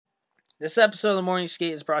This episode of the Morning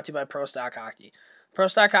Skate is brought to you by Pro Stock Hockey. Pro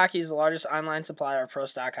Stock Hockey is the largest online supplier of Pro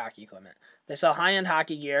Stock hockey equipment. They sell high-end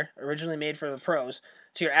hockey gear, originally made for the pros,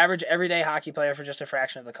 to your average everyday hockey player for just a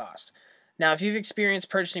fraction of the cost. Now, if you've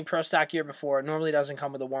experienced purchasing Pro Stock gear before, it normally doesn't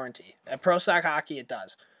come with a warranty. At Pro Stock Hockey, it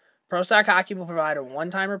does. Pro Stock Hockey will provide a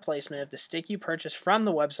one-time replacement if the stick you purchase from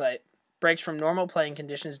the website breaks from normal playing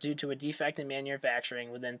conditions due to a defect in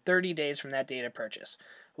manufacturing within 30 days from that date of purchase.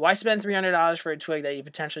 Why spend $300 for a twig that you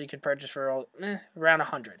potentially could purchase for around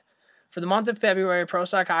 $100? For the month of February, Pro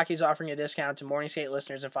Stock Hockey is offering a discount to Morning Skate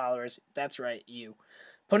listeners and followers. That's right, you.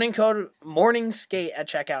 Put in code MORNINGSKATE at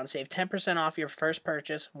checkout and save 10% off your first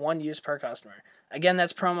purchase, one use per customer. Again,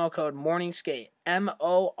 that's promo code MORNINGSKATE,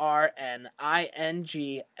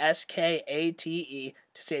 MORNINGSKATE,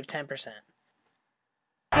 to save 10%.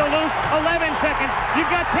 You'll lose 11 seconds. You've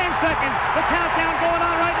got 10 seconds. The countdown going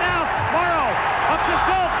on right now. Morrow up to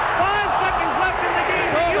Schultz. 5 seconds left in the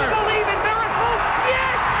game. Do you believe in miracles?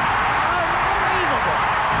 Yes! Unbelievable.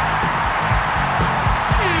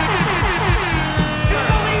 You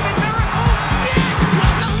believe in miracles? Yes!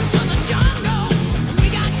 Welcome to the jungle.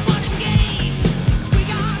 We got fun and games. We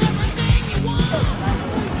got everything you want.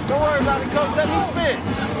 Don't worry about it, Coach. Let me spin.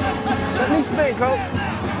 Let me spin, Coach.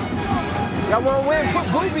 Y'all want to win?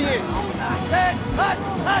 Put Booby in. Y'all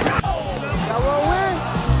want to win?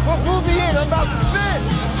 Put Booby in. I'm about to spin.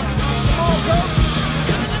 Come on, Coach.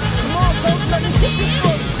 Come on, Coach. Let me get this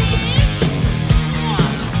one.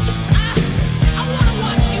 I wanna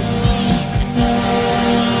watch you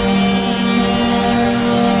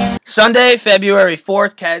bleed. Sunday, February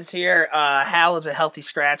 4th, Ked's here. Hal is a healthy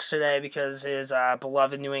scratch today because his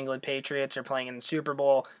beloved New England Patriots are playing in the Super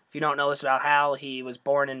Bowl. If you don't know this about Hal, he was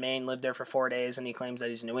born in Maine, lived there for 4 days, and he claims that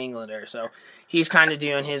he's a New Englander. So he's kind of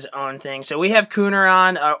doing his own thing. So we have Cooner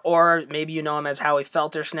on, or maybe you know him as Howie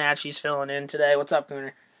Feltersnatch. He's filling in today. What's up,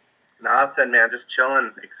 Cooner? Nothing, man. Just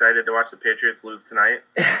chilling. Excited to watch the Patriots lose tonight.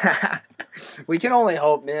 We can only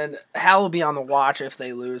hope, man. Hal will be on the watch if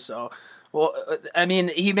they lose. So, well, I mean,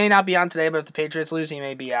 he may not be on today, but if the Patriots lose, he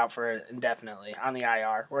may be out for indefinitely on the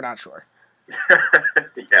IR. We're not sure.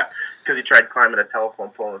 Yeah, because he tried climbing a telephone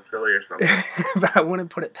pole in Philly or something. But I wouldn't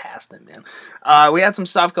put it past him, man. We had some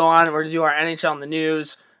stuff go on. We're going to do our NHL in the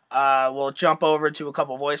news. We'll jump over to a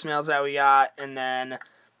couple voicemails that we got, and then,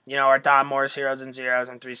 our Don Morris Heroes and Zeros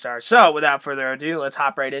and 3 stars. So, without further ado, let's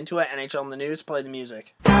hop right into it. NHL in the news, play the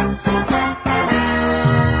music.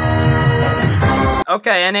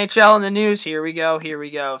 Okay, NHL in the news. Here we go.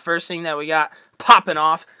 First thing that we got popping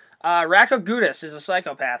off. Radko Gudas is a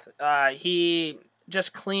psychopath. He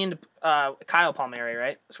just cleaned Kyle Palmieri,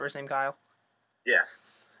 right? His first name Kyle? Yeah.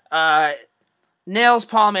 Nails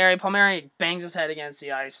Palmieri. Palmieri bangs his head against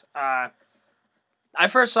the ice. I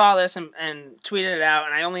first saw this and tweeted it out,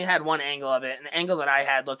 and I only had one angle of it. And the angle that I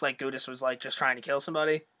had looked like Gudas was just trying to kill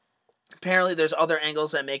somebody. Apparently, there's other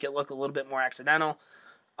angles that make it look a little bit more accidental.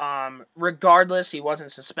 Regardless, he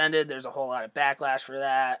wasn't suspended. There's a whole lot of backlash for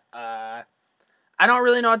that. I don't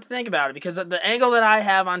really know what to think about it because the angle that I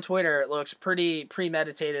have on Twitter, it looks pretty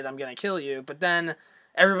premeditated. I'm going to kill you. But then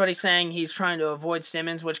everybody's saying he's trying to avoid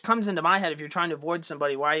Simmons, which comes into my head. If you're trying to avoid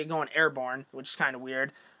somebody, why are you going airborne? Which is kind of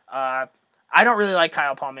weird. I don't really like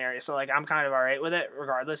Kyle Palmieri, so I'm kind of all right with it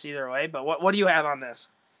regardless either way. But what do you have on this?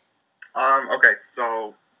 Okay,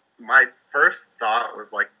 so my first thought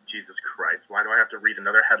was Jesus Christ, why do I have to read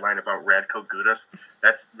another headline about Radko Gudas?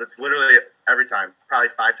 That's literally every time, probably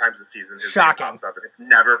 5 times a season. His name Shocking. pops up, and it's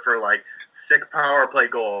never for sick power play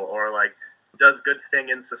goal or does good thing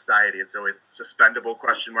in society. It's always suspendable ?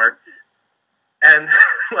 And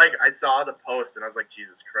I saw the post and I was like,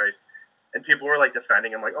 Jesus Christ. And people were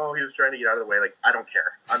defending him, oh, he was trying to get out of the way. I don't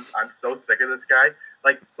care. I'm so sick of this guy.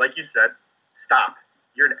 Like you said, stop.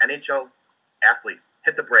 You're an NHL athlete.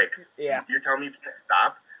 Hit the brakes. Yeah. You're telling me you can't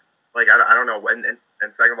stop? I don't know. And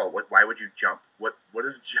second of all, why would you jump? What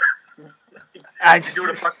is jump? You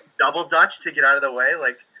doing a fucking double dutch to get out of the way?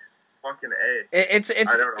 Fucking A. It's I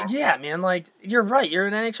don't know. Yeah, man, you're right. You're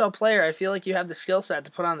an NHL player. I feel like you have the skill set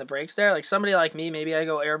to put on the brakes there. Somebody like me, maybe I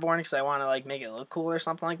go airborne because I want to make it look cool or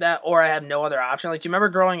something like that, or I have no other option. Do you remember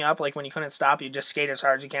growing up, when you couldn't stop, you just skate as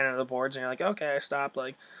hard as you can into the boards, and you're like, okay, I stopped.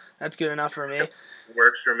 That's good enough for me.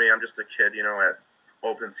 Works for me. I'm just a kid, at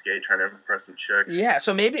open skate trying to impress some chicks. Yeah,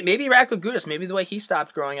 so maybe Radko Gudas, maybe the way he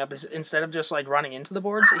stopped growing up is instead of just running into the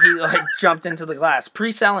boards, he jumped into the glass.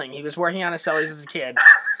 Pre-selling, he was working on his sellies as a kid,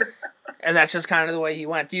 and that's just kind of the way he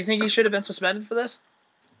went. Do you think he should have been suspended for this?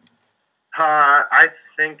 I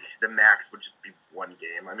think the max would just be 1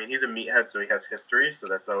 game. I mean, he's a meathead, so he has history, so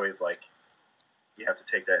that's always you have to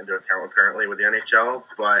take that into account apparently with the NHL,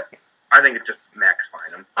 but I think it just max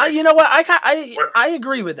fine him. You know what? What? I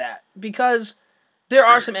agree with that because there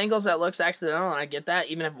are some angles that looks accidental, and I get that,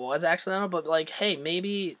 even if it was accidental. But like, hey,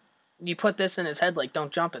 maybe you put this in his head, like,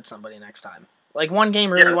 don't jump at somebody next time. Like, one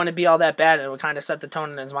game really wouldn't be all that bad, and it would kind of set the tone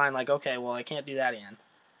in his mind, like, okay, well, I can't do that again.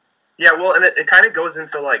 Yeah, well, and it kind of goes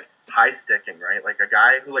into, like, high sticking, right? Like, a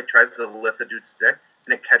guy who, like, tries to lift a dude's stick,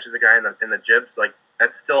 and it catches a guy in the jibs, like,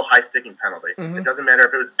 that's still high sticking penalty. Mm-hmm. It doesn't matter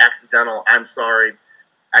if it was accidental, I'm sorry,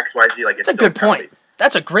 XYZ, like, it's That's a still good penalty. point.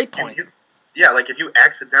 That's a great point. Yeah, like, if you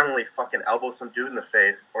accidentally fucking elbow some dude in the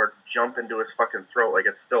face or jump into his fucking throat, like,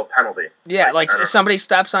 it's still a penalty. Yeah, like if if somebody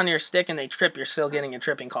steps on your stick and they trip, you're still getting a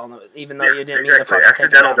tripping call, even though you didn't exactly. mean to fucking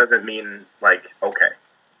Accidental take it down. doesn't mean, like, okay.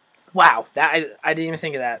 Wow, that I didn't even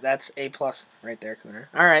think of that. That's A+ right there, Cooner.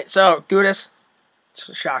 All right, so Gudis,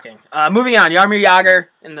 it's shocking. Moving on, Jaromir Jagr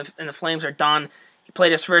and the Flames are done. He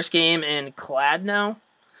played his first game in Kladno.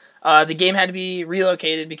 The game had to be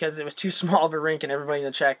relocated because it was too small of a rink and everybody in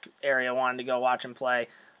the Czech area wanted to go watch him play.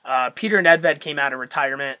 Peter Nedved came out of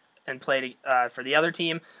retirement and played for the other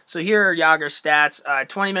team. So here are Jagr's stats.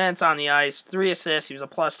 20 minutes on the ice, 3 assists. He was a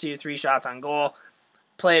 +2, 3 shots on goal.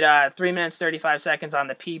 Played 3 minutes, 35 seconds on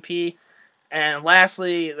the PP. And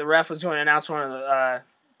lastly, the ref was going to announce one of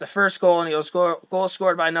the first goal, and he goes, goal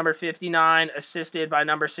scored by number 59, assisted by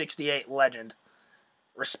number 68, legend.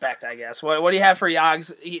 Respect, I guess. What do you have for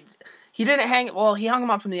Jags? He didn't hang. Well, he hung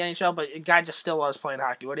him up from the NHL, but the guy just still loves playing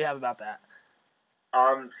hockey. What do you have about that?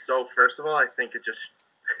 So first of all, I think it just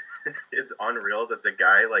is unreal that the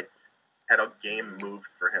guy like had a game moved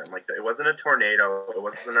for him. Like it wasn't a tornado, it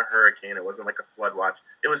wasn't a hurricane, it wasn't like a flood watch.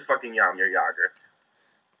 It was fucking Jaromir Jagr.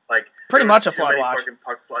 Like pretty much a too flood many watch. Fucking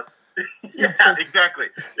puck sluts. Yeah, exactly.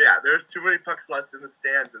 Yeah, there's too many puck sluts in the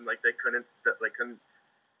stands, and like they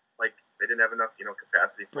didn't have enough,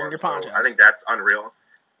 capacity for Bring him. your So ponchos. I think that's unreal.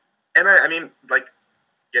 And I mean, like,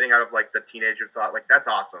 getting out of like the teenager thought, like that's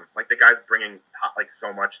awesome. Like the guy's bringing like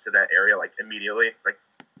so much to that area, like immediately, like.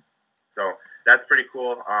 So that's pretty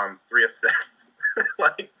cool. 3 assists,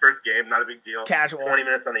 like first game, not a big deal. Casual. 20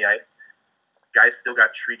 minutes on the ice. Guys still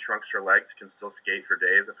got tree trunks for legs, can still skate for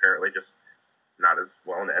days. Apparently, just not as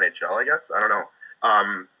well in the NHL, I guess. I don't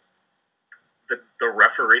know. The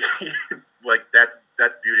referee, like that's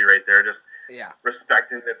beauty right there. Just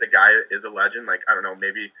respecting that the guy is a legend. Like I don't know,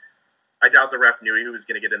 maybe I doubt the ref knew he was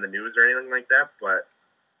going to get in the news or anything like that. But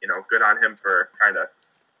good on him for kind of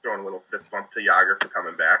throwing a little fist bump to Jagr for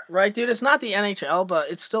coming back. Right, dude. It's not the NHL, but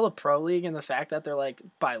it's still a pro league, and the fact that they're like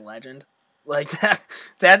by legend, like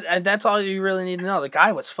that's all you really need to know. The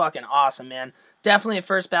guy was fucking awesome, man. Definitely a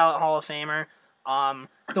first ballot Hall of Famer.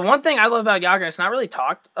 The one thing I love about Jagr, it's not really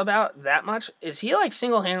talked about that much, is he like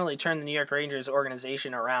single-handedly turned the New York Rangers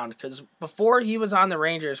organization around. Because before he was on the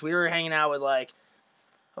Rangers, we were hanging out with like,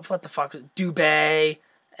 what the fuck, Dubé,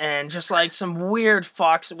 and just like some weird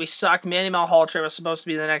fucks. We sucked. Manny Malhotra was supposed to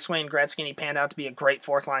be the next Wayne Gretzky, and he panned out to be a great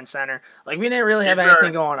fourth-line center. Like we didn't really have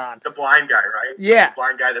anything going on. The blind guy, right? Yeah. The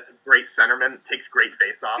blind guy that's a great centerman, takes great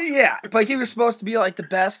face-offs. Yeah, but he was supposed to be like the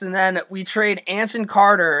best, and then we trade Anson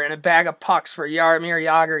Carter and a bag of pucks for Jaromir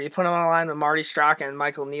Jagr. You put him on a line with Marty Straka and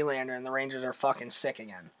Michael Nylander, and the Rangers are fucking sick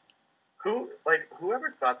again.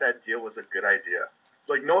 Whoever thought that deal was a good idea?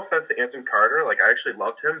 Like, no offense to Anson Carter, like I actually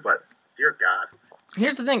loved him, but dear God.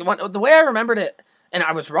 Here's the thing, the way I remembered it, and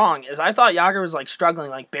I was wrong, is I thought Jagr was like struggling,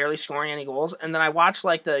 like barely scoring any goals, and then I watched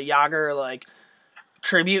like the Jagr like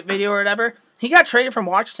tribute video or whatever. He got traded from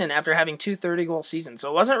Washington after having 2 30-goal seasons, so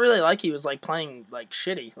it wasn't really like he was like playing like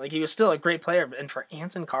shitty. Like he was still a great player, and for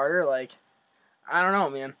Anson Carter, like I don't know,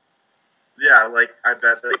 man. Yeah, like I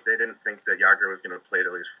bet that they didn't think that Jagr was going to play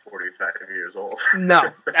till he was 45 years old.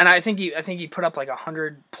 No, and I think he put up like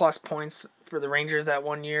 100+ points for the Rangers that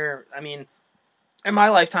one year. I mean, in my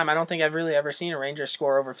lifetime, I don't think I've really ever seen a Ranger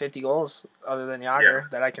score over 50 goals other than Jagr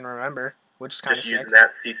that I can remember, which is kind of sick. Just using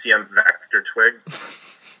that CCM vector twig.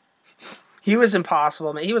 He was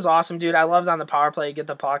impossible, man. He was awesome, dude. I loved on the power play, get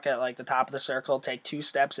the puck at like the top of the circle, take 2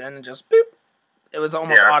 steps in, and just boop. It was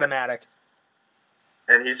almost automatic.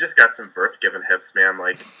 And he's just got some birth-given hips, man.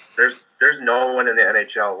 Like there's no one in the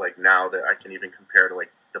NHL like now that I can even compare to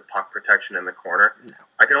like the puck protection in the corner. No.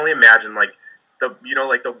 I can only imagine like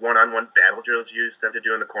the one-on-one battle drills you used to have to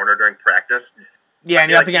do in the corner during practice. Yeah, and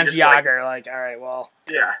you're up against Jagr. Jagr. Like, all right, well,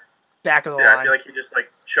 yeah, back of the yeah. line. I feel like he just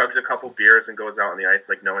like chugs a couple beers and goes out on the ice,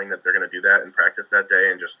 like knowing that they're gonna do that in practice that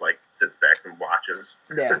day, and just like sits back and watches.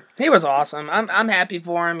 Yeah, he was awesome. I'm happy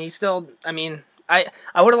for him. He's still, I mean, I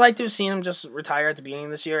would have liked to have seen him just retire at the beginning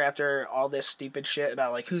of this year after all this stupid shit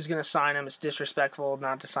about like who's gonna sign him. It's disrespectful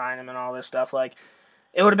not to sign him and all this stuff. Like,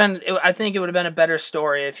 It would have been. I think it would have been a better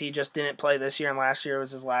story if he just didn't play this year and last year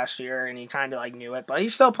was his last year and he kind of like knew it. But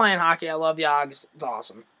he's still playing hockey. I love Yogs. It's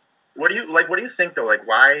awesome. What do you think though? Like,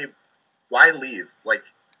 why leave? Like,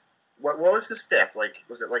 what was his stats? Like,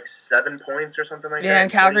 was it like 7 points or something like that? Yeah, in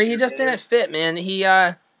Calgary, he 22 just didn't games? fit, man. He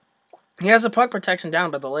has the puck protection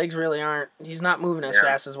down, but the legs really aren't. He's not moving as Yeah.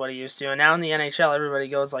 fast as what he used to. And now in the NHL, everybody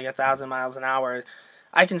goes like 1,000 miles an hour.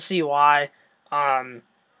 I can see why.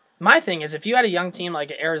 My thing is, if you had a young team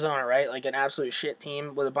like Arizona, right, like an absolute shit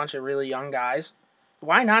team with a bunch of really young guys,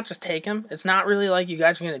 why not just take him? It's not really like you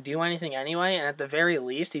guys are going to do anything anyway, and at the very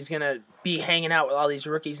least, he's going to be hanging out with all these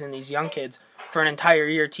rookies and these young kids for an entire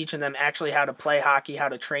year, teaching them actually how to play hockey, how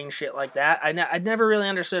to train shit like that. I never really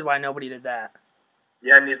understood why nobody did that.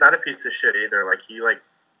 Yeah, and he's not a piece of shit either. Like, he like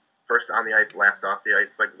first on the ice, last off the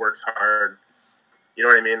ice, like works hard. You know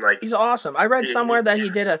what I mean? Like, He's awesome. I read somewhere that he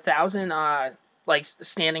he's- did 1,000 like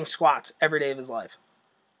standing squats every day of his life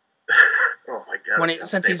oh my god,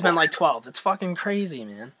 since he's been like 12. It's fucking crazy,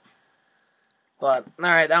 man. But all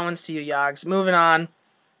right, that one's to you, Yogs. Moving on.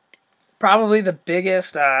 Probably the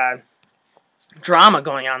biggest drama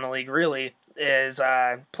going on in the league really is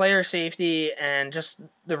player safety and just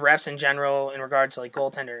the refs in general in regards to like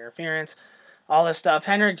goaltender interference. All this stuff.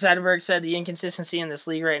 Henrik Zetterberg said the inconsistency in this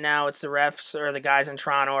league right now, it's the refs or the guys in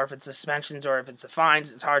Toronto, or if it's the suspensions or if it's the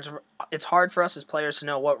fines. It's hard for us as players to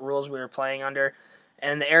know what rules we were playing under.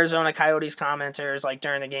 And the Arizona Coyotes commenters, like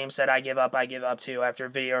during the game, said, I give up too, after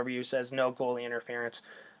video review says no goalie interference.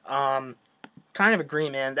 Kind of agree,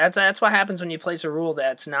 man. That's what happens when you place a rule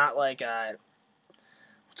that's not like,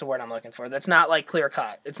 what's the word I'm looking for? That's not like clear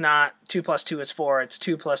cut. It's not 2 + 2 is 4, it's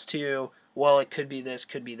 2 + 2. Well, it could be this,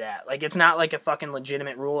 could be that. Like, it's not like a fucking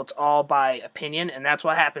legitimate rule. It's all by opinion, and that's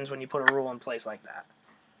what happens when you put a rule in place like that.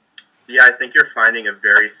 Yeah, I think you're finding a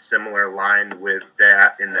very similar line with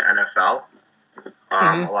that in the NFL.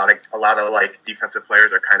 Mhm. A lot of like defensive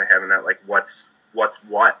players are kind of having that like what's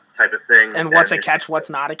what type of thing. And what's a you're- catch, what's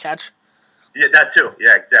not a catch? Yeah, that too.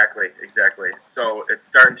 Yeah, exactly. So it's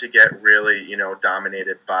starting to get really,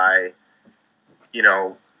 dominated by,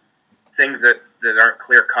 things that aren't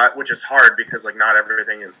clear cut, which is hard because like not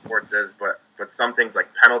everything in sports is, but some things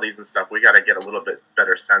like penalties and stuff, we got to get a little bit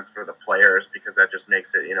better sense for the players because that just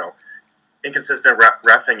makes it, inconsistent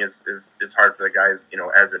reffing is hard for the guys,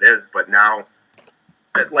 as it is. But now,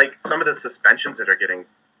 like some of the suspensions that are getting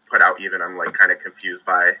put out, even I'm like kind of confused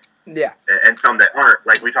by. Yeah. And some that aren't.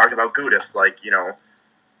 Like we talked about Gudis, like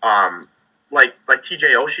like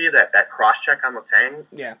TJ Oshie, that cross check on Letang,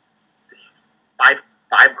 Yeah.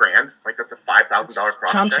 $5,000, like that's a $5,000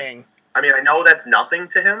 cross check. Chumching. I mean, I know that's nothing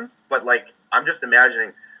to him, but like I'm just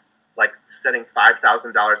imagining like setting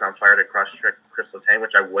 $5,000 on fire to cross check Chris Letang,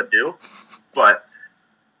 which I would do, but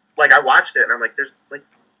like I watched it and I'm like, there's like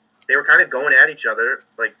they were kind of going at each other,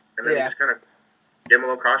 like, and then Yeah. you just kind of give him a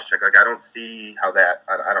little cross check. Like I don't see how that.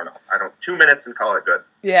 I don't know. 2 minutes and call it good.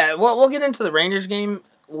 Yeah, well, we'll get into the Rangers game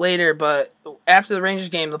later, but after the Rangers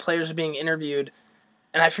game, the players are being interviewed,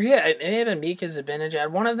 and I forget, it may have been Mika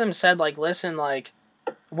Zibanejad. One of them said, like, listen, like,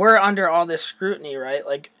 we're under all this scrutiny, right?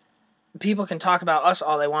 Like, people can talk about us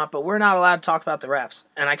all they want, but we're not allowed to talk about the refs.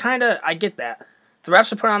 And I get that. The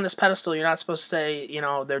refs are put on this pedestal. You're not supposed to say,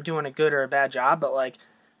 they're doing a good or a bad job, but, like,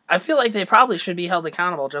 I feel like they probably should be held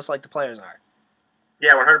accountable just like the players are.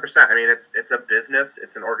 Yeah, 100%. I mean, it's a business.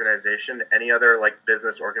 It's an organization. Any other like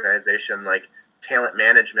business organization, like talent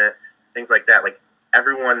management, things like that. Like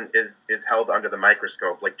everyone is held under the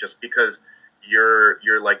microscope. Like just because you're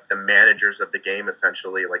like the managers of the game,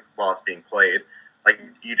 essentially, like while it's being played, like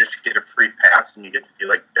you just get a free pass and you get to be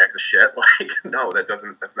like bags of shit. Like no,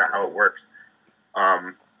 that's not how it works.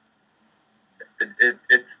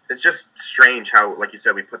 It's just strange how, like you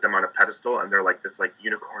said, we put them on a pedestal and they're like this like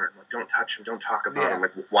unicorn. Like don't touch them, don't talk about them.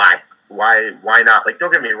 Like why not? Like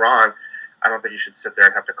don't get me wrong, I don't think you should sit there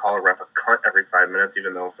and have to call a ref a cunt every 5 minutes,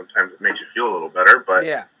 even though sometimes it makes you feel a little better. But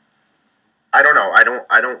Yeah. I don't know. I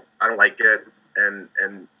don't like it,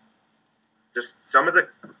 and just some of the.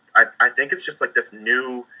 I think it's just like this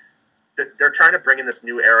new. They're trying to bring in this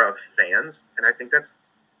new era of fans, and I think that's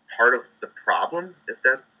part of the problem. If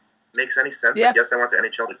that makes any sense. Yeah. Like, yes, I want the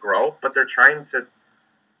NHL to grow, but they're trying to.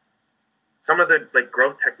 Some of the like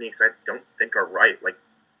growth techniques I don't think are right. Like,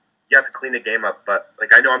 yes, clean the game up, but like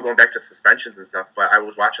I know I'm going back to suspensions and stuff. But I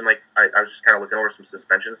was watching like I was just kind of looking over some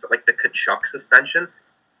suspensions, like the Kachuk suspension.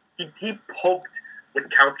 He poked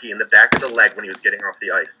Witkowski in the back of the leg when he was getting off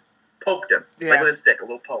the ice. Poked him like with a stick, a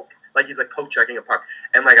little poke. Like he's like poke checking a puck.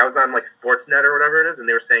 And like I was on like Sportsnet or whatever it is, and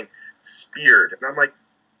they were saying speared, and I'm like,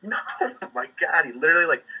 no, my God, he literally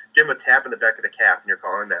like gave him a tap in the back of the calf, and you're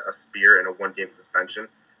calling that a spear and a 1-game suspension.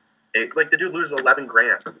 Like the dude loses 11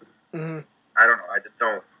 grand. Mm-hmm. I don't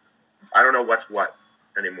know. I don't know what's what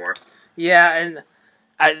anymore. Yeah, and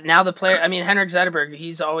now the player. I mean, Henrik Zetterberg.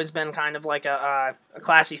 He's always been kind of like a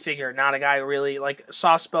classy figure, not a guy who really like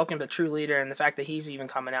soft spoken but true leader. And the fact that he's even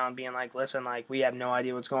coming out and being like, "Listen, like we have no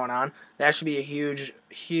idea what's going on." That should be a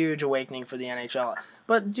huge awakening for the NHL.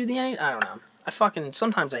 But dude, I don't know.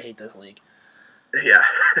 Sometimes I hate this league. Yeah.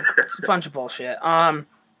 It's a bunch of bullshit.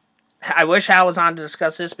 I wish Hal was on to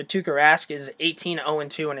discuss this, but Tuukka Rask is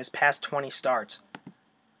 18-0-2 in his past 20 starts.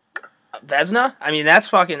 Vezina? I mean,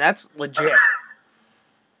 that's legit.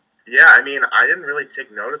 Yeah, I mean, I didn't really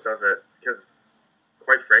take notice of it because,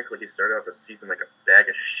 quite frankly, he started out the season like a bag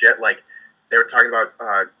of shit. Like, they were talking about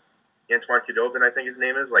Antoine Khudobin, I think his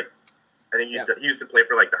name is. Like, I think he used to play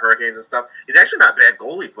for, like, the Hurricanes and stuff. He's actually not a bad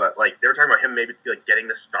goalie, but, like, they were talking about him maybe, like, getting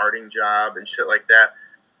the starting job and shit like that.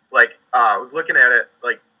 Like, I was looking at it,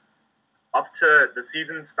 like, up to the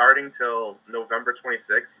season starting till November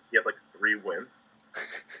 26th, he had, like, 3 wins.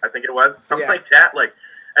 I think it was. Something like that. Like,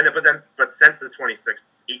 but since the 26th,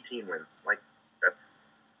 18 wins. Like, that's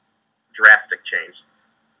drastic change.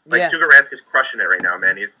 Like, Tuukka Rask is crushing it right now,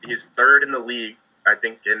 man. He's third in the league, I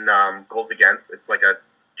think, in goals against. It's like a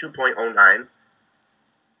 2.09.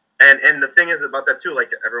 And the thing is about that too,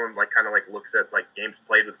 like everyone like kind of like looks at like games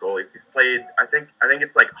played with goalies. He's played, I think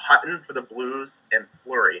it's like Hutton for the Blues and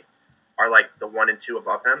Fleury are like the 1 and 2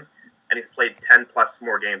 above him, and he's played 10 plus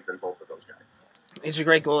more games than both of those guys. He's a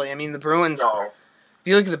great goalie. I mean, the Bruins. If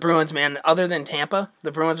you look at the Bruins, man, other than Tampa,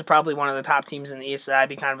 the Bruins are probably one of the top teams in the East that I'd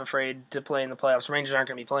be kind of afraid to play in the playoffs. Rangers aren't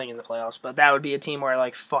going to be playing in the playoffs, but that would be a team where,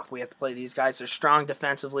 like, fuck, we have to play these guys. They're strong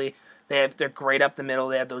defensively. They're great up the middle.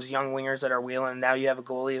 They have those young wingers that are wheeling. And now you have a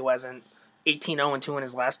goalie who hasn't 18-0-2 in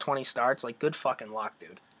his last 20 starts. Like, good fucking luck,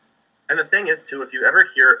 dude. And the thing is, too, if you ever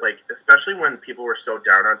hear, like, especially when people were so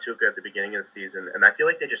down on Tuukka at the beginning of the season, and I feel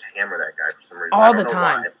like they just hammer that guy for some reason. All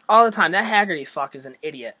the time. That Haggerty fuck is an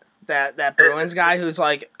idiot. That Bruins guy who's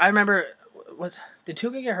like, I remember, did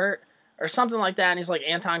Tuukka get hurt? Or something like that, and he's like,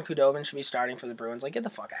 Anton Khudobin should be starting for the Bruins. Like, get the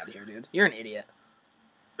fuck out of here, dude. You're an idiot.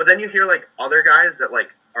 But then you hear, like, other guys that, like,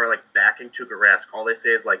 are, like, backing Tuukka Rask. All they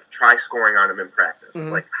say is, like, try scoring on him in practice.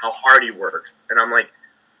 Mm-hmm. Like, how hard he works. And I'm like,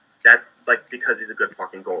 that's, like, because he's a good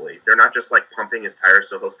fucking goalie. They're not just, like, pumping his tires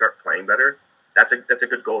so he'll start playing better. That's a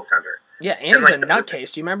good goaltender. Yeah, and he's like, a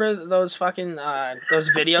nutcase. Do you remember those fucking those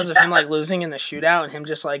videos of him like losing in the shootout and him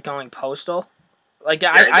just like going postal? Like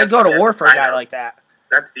I'd go to war for a guy like that.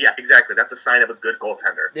 Exactly. That's a sign of a good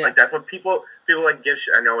goaltender. Yeah. Like that's what people like give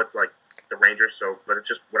shit. I know it's like the Rangers, but it's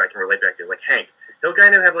just what I can relate back to. Like Hank, he'll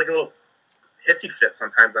kind of have like a little hissy fit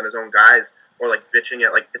sometimes on his own guys, or like bitching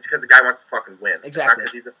at like it's because the guy wants to fucking win. Exactly. It's not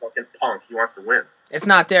because he's a fucking punk. He wants to win. It's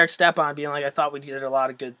not Derek Stepan being like, I thought we did a lot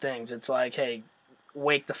of good things. It's like, hey,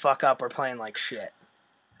 wake the fuck up. We're playing like shit.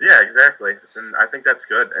 Yeah, exactly. And I think that's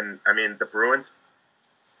good. And I mean, the Bruins,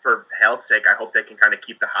 for hell's sake, I hope they can kind of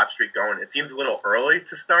keep the hot streak going. It seems a little early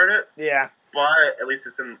to start it. Yeah. But at least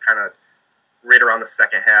it's in kind of right around the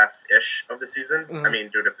second half-ish of the season. Mm-hmm. I mean,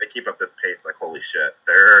 dude, if they keep up this pace, like, holy shit,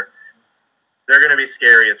 they're going to be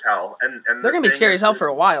scary as hell. And they're going to be scary as hell for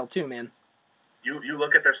a while, too, man. You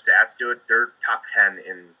look at their stats, dude, they're top 10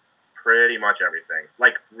 in pretty much everything.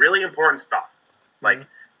 Like, really important stuff. Like,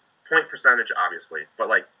 point percentage, obviously, but,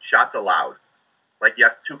 like, shots allowed. Like,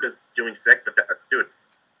 yes, Tuukka's doing sick, but, dude,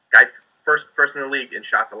 guy first in the league in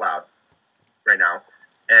shots allowed right now.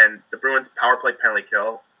 And the Bruins' power play penalty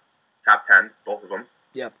kill, top 10, both of them.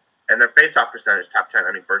 Yep. And their face-off percentage, top 10.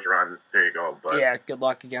 I mean, Bergeron, there you go. But yeah, good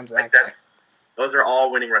luck against like, that guy. Those are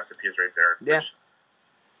all winning recipes right there. Yeah.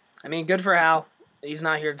 I mean, good for Hal. He's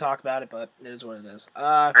not here to talk about it, but it is what it is.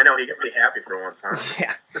 I know, he got really happy for once, huh?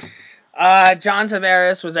 Yeah. John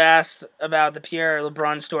Tavares was asked about the Pierre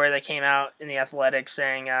LeBrun story that came out in The Athletic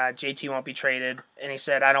saying JT won't be traded. And he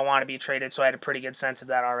said, I don't want to be traded, so I had a pretty good sense of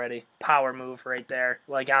that already. Power move right there.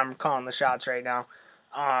 Like, I'm calling the shots right now.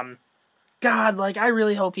 God, like, I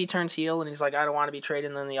really hope he turns heel and he's like, I don't want to be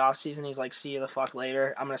traded. And then in the offseason, he's like, see you the fuck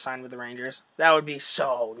later. I'm going to sign with the Rangers. That would be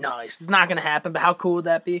so nice. It's not going to happen, but how cool would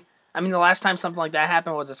that be? I mean, the last time something like that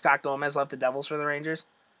happened was that Scott Gomez left the Devils for the Rangers.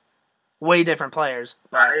 Way different players.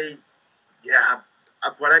 But I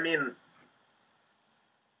mean,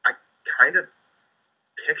 I kind of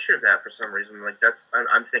pictured that for some reason. Like,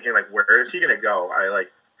 I'm thinking, like, where is he going to go?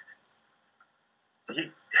 He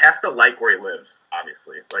has to like where he lives,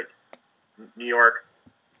 obviously. Like, New York,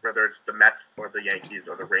 whether it's the Mets or the Yankees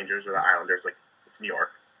or the Rangers or the Islanders, like, it's New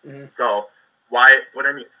York. Mm-hmm. So, why? But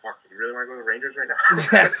I mean, fuck, you really want to go to the Rangers right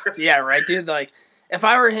now? Yeah, right, dude. Like, if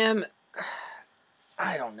I were him,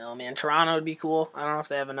 I don't know, man. Toronto would be cool. I don't know if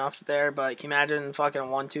they have enough there, but can you imagine fucking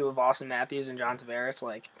 1-2 of Austin Matthews and John Tavares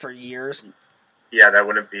like for years? Yeah, that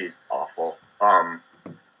wouldn't be awful.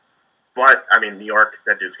 But I mean, New York,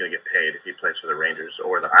 that dude's gonna get paid if he plays for the Rangers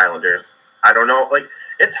or the Islanders. I don't know. Like,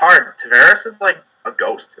 it's hard. Tavares is like a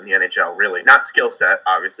ghost in the NHL, really. Not skill set,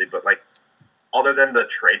 obviously, but like, other than the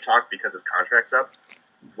trade talk because his contract's up,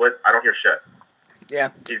 I don't hear shit. Yeah.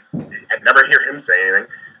 I never hear him say anything.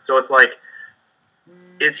 So it's like,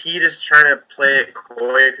 is he just trying to play it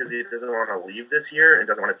coy because he doesn't want to leave this year and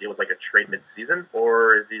doesn't want to deal with like a trade mid-season,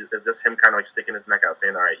 or is this him kind of like sticking his neck out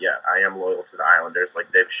saying, all right, yeah, I am loyal to the Islanders,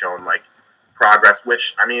 like they've shown like progress,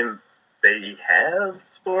 which I mean they have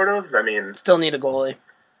sort of. I mean, Still need a goalie.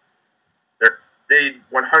 they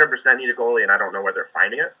 100% need a goalie, and I don't know where they're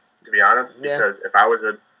finding it, to be honest. Yeah. Because if I was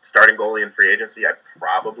a starting goalie in free agency, I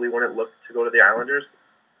probably wouldn't look to go to the Islanders.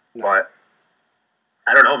 No. But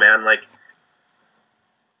I don't know, man. Like,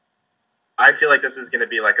 I feel like this is going to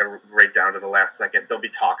be like a right down to the last second. There'll be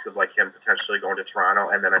talks of like him potentially going to Toronto,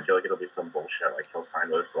 and then I feel like it'll be some bullshit. Like he'll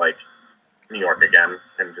sign with like New York again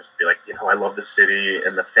and just be like, I love the city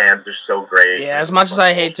and the fans are so great. Yeah, as much as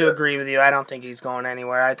I hate to agree with you, I don't think he's going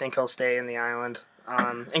anywhere. I think he'll stay in the island.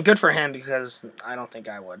 And good for him because I don't think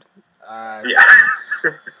I would. Yeah.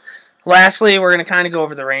 Lastly, we're going to kind of go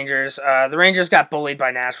over the Rangers. The Rangers got bullied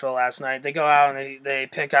by Nashville last night. They go out and they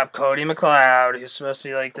pick up Cody McLeod, who's supposed to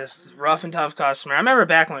be like this rough and tough customer. I remember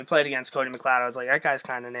back when we played against Cody McLeod, I was like, that guy's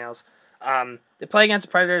kind of nails. They play against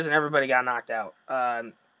the Predators and everybody got knocked out.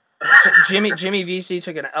 Jimmy Vesey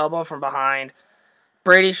took an elbow from behind.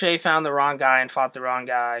 Brady Shea found the wrong guy and fought the wrong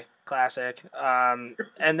guy. Classic. And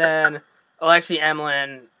then Alexei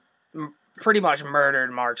Emlin pretty much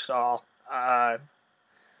murdered Mark Stahl.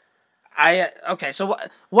 Okay, so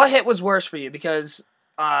what hit was worse for you? Because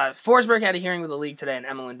Forsberg had a hearing with the league today and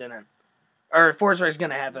Emlyn didn't. Or Forsberg's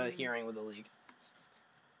going to have a hearing with the league.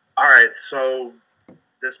 All right, so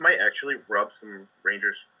this might actually rub some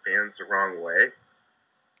Rangers fans the wrong way.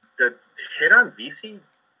 The hit on VC,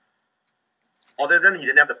 other than he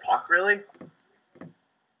didn't have the puck, really,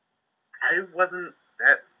 I wasn't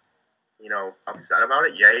that, upset about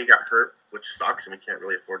it. Yeah, he got hurt, which sucks, and we can't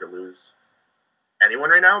really afford to lose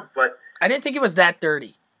anyone right now, but I didn't think it was that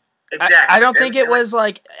dirty. Exactly. I don't think it was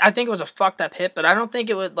like, I think it was a fucked up hit, but I don't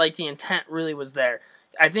think it was like the intent really was there.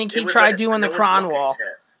 I think he tried doing the Cronwall.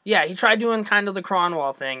 Yeah, he tried doing kind of the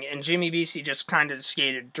Cronwall thing, and Jimmy Vesey just kind of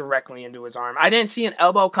skated directly into his arm. I didn't see an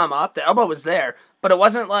elbow come up. The elbow was there, but it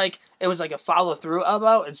wasn't like it was like a follow-through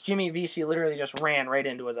elbow. It's Jimmy Vesey literally just ran right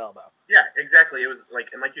into his elbow. Yeah, exactly. It was like,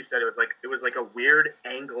 and like you said, it was like a weird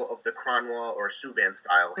angle of the Cronwall or Subban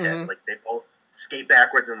style hit. Mm-hmm. Like they both skate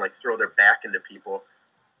backwards and like throw their back into people,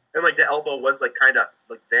 and like the elbow was like kind of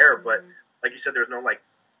like there, but like you said, there was no like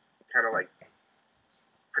kind of like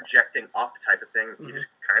projecting up type of thing. Mm-hmm. He just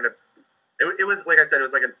kind of, it was like I said, it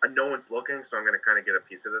was like a no one's looking, so I'm gonna kind of get a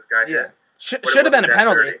piece of this guy. Yeah, Should have been a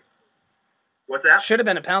penalty. Dirty. What's that? Should have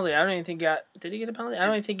been a penalty. I don't even think did he get a penalty? I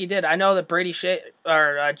don't even think he did. I know that Brady Shea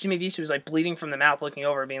or Jimmy Vesey was like bleeding from the mouth, looking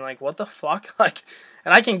over, being like, "What the fuck?" Like,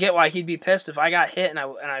 and I can get why he'd be pissed if I got hit and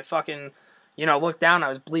I fucking looked down. I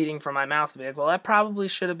was bleeding from my mouth. To be like, well, that probably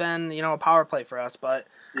should have been a power play for us, but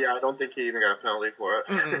yeah, I don't think he even got a penalty for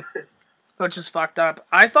it. Which is fucked up.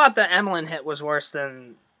 I thought the Emlyn hit was worse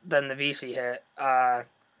than the Vesey hit.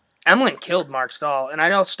 Emlyn killed Mark Stahl, and I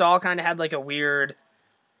know Stahl kind of had like a weird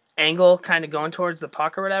angle kind of going towards the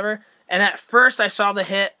puck or whatever. And at first I saw the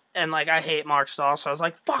hit, and like I hate Mark Stahl, so I was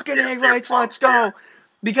like, fucking egg rights, let's go. Yeah.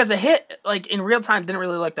 Because the hit, like in real time, didn't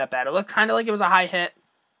really look that bad. It looked kind of like it was a high hit,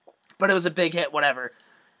 but it was a big hit, whatever.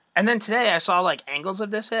 And then today I saw like angles of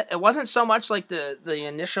this hit. It wasn't so much like the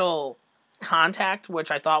initial contact, which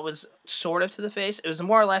I thought was sort of to the face. It was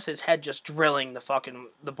more or less his head just drilling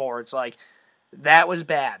the boards. Like, that was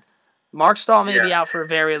bad. Mark Stahl may be out for a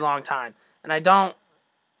very long time, and I don't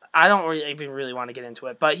even really want to get into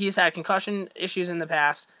it, but he's had concussion issues in the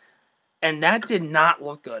past, and that did not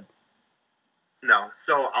look good. No,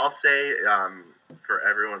 so I'll say for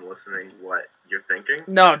everyone listening what you're thinking.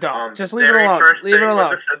 No, don't. Just leave it alone. First leave it alone.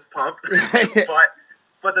 Was a fist pump.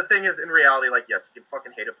 But the thing is, in reality, like, yes, you can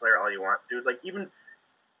fucking hate a player all you want, dude. Like, even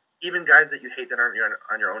guys that you hate that aren't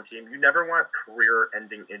on your own team, you never want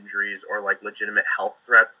career-ending injuries or like legitimate health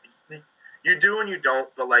threats. You do and you don't,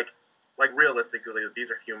 but like realistically,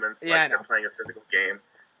 these are humans. Yeah, they're playing a physical game.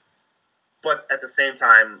 But at the same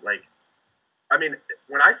time, like, I mean,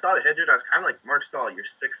 when I saw the hit, dude, I was kind of like, Mark Stahl, you're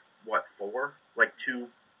 6'4", like 2+.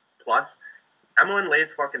 Emlyn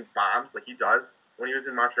lays fucking bombs like he does. When he was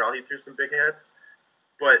in Montreal, he threw some big hits.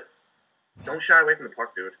 But don't shy away from the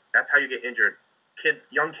puck, dude. That's how you get injured.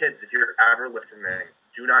 young kids, if you're ever listening,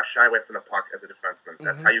 do not shy away from the puck as a defenseman.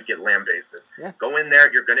 That's how you get lambasted. Yeah. Go in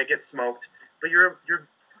there, you're gonna get smoked, but you're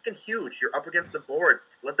fucking huge. You're up against the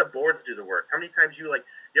boards. Let the boards do the work. How many times you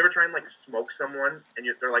ever try and smoke someone and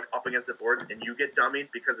they're up against the boards and you get dummied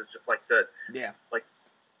because it's just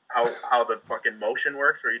how the fucking motion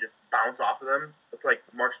works where you just bounce off of them. It's like,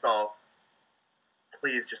 Mark Stahl,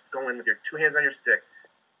 please just go in with your 2 hands on your stick.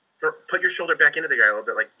 Put your shoulder back into the guy a little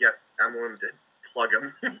bit. Yes, I'm willing to plug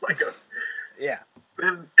him. Yeah.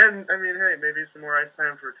 And I mean, hey, maybe some more ice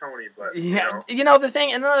time for Tony, but yeah, another thing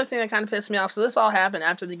that kind of pissed me off. So this all happened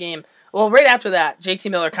after the game. Well, right after that, JT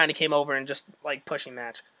Miller kind of came over and just pushing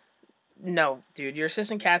match. No, dude, your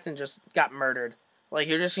assistant captain just got murdered.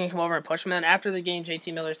 You're just gonna come over and push him. And after the game,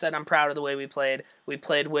 JT Miller said, "I'm proud of the way we played. We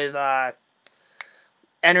played with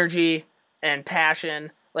energy and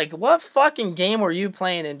passion." What fucking game were you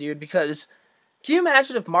playing in, dude? Because can you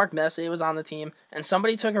imagine if Mark Messier was on the team and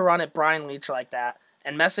somebody took a run at Brian Leach like that,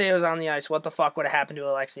 and Messier was on the ice? What the fuck would have happened to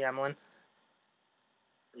Alexei Emelin?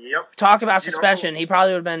 Yep. Talk about suspension. He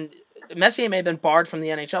probably would have been... Messier may have been barred from the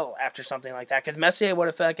NHL after something like that, because Messier would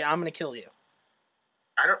have felt I'm going to kill you.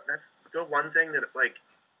 That's the one thing that, I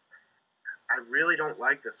really don't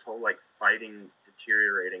like this whole, fighting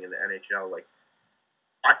deteriorating in the NHL.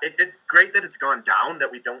 It's great that it's gone down,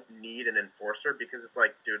 that we don't need an enforcer, because it's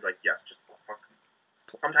dude, yes, just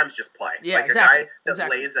sometimes just play. Yeah, exactly. A guy that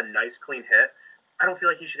lays a nice, clean hit, I don't feel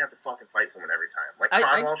like he should have to fucking fight someone every time.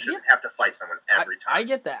 Cromwell shouldn't have to fight someone every time. I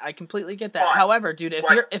get that. I completely get that. However, dude,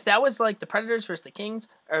 if that was the Predators versus the Kings,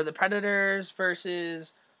 or the Predators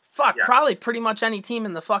versus probably pretty much any team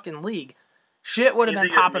in the fucking league, shit would have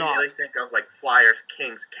been popping off. I think of Flyers,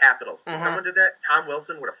 Kings, Capitals. If someone did that, Tom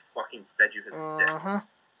Wilson would have fucking fed you his stick.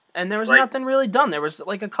 And there was nothing really done. There was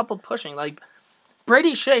a couple pushing.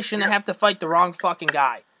 Brady Shea shouldn't have to fight the wrong fucking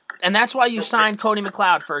guy. And that's why you signed Cody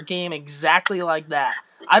McLeod for a game exactly like that.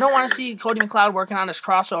 I don't want to see Cody McLeod working on his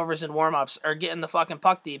crossovers and warm-ups or getting the fucking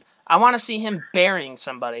puck deep. I want to see him burying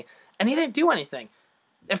somebody. And he didn't do anything.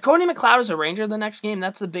 If Cody McLeod is a Ranger the next game,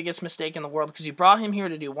 that's the biggest mistake in the world, because you brought him here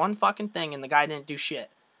to do one fucking thing and the guy didn't do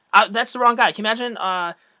shit. That's the wrong guy. Can you imagine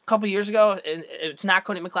a couple years ago, it's not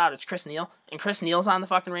Cody McLeod, it's Chris Neal, and Chris Neal's on the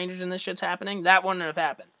fucking Rangers and this shit's happening? That wouldn't have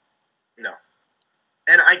happened. No.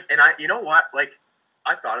 And I you know what?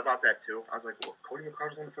 I thought about that too. I was like, well, Cody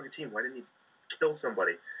McLeod's on the fucking team. Why didn't he kill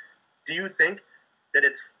somebody? Do you think that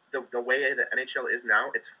it's the way the NHL is now,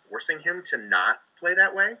 it's forcing him to not play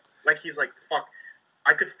that way? He's fuck,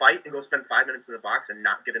 I could fight and go spend 5 minutes in the box and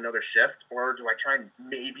not get another shift, or do I try and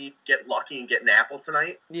maybe get lucky and get an apple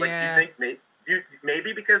tonight? Yeah. Do you think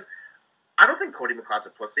maybe because I don't think Cody McLeod's a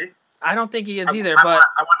pussy. I don't think he is either, but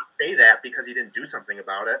I want to say that because he didn't do something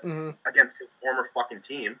about it against his former fucking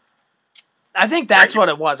team. I think that's what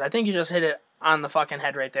it was. I think you just hit it on the fucking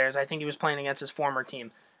head right there. I think he was playing against his former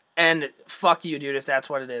team. And fuck you, dude, if that's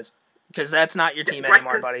what it is. Because that's not your team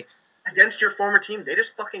anymore, buddy. Against your former team, they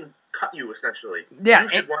just fucking cut you, essentially. Yeah. You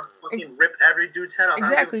should want to fucking rip every dude's head off.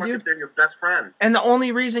 Exactly, dude. If they're your best friend. And the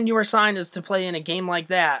only reason you were signed is to play in a game like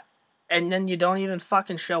that, and then you don't even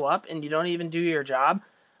fucking show up, and you don't even do your job.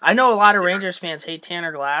 I know a lot of Rangers fans hate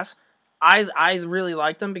Tanner Glass. I really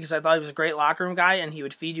liked him because I thought he was a great locker room guy and he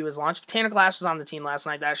would feed you his lunch. If Tanner Glass was on the team last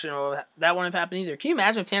night, that wouldn't have happened either. Can you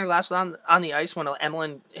imagine if Tanner Glass was on the ice when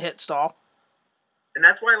Emelin hit Stahl? And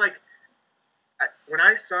that's why, when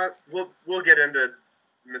I saw, we'll get into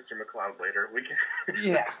Mr. McLeod later. We can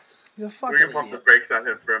yeah, he's a fucking we can pump idiot. the brakes on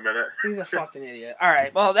him for a minute. He's a fucking idiot. All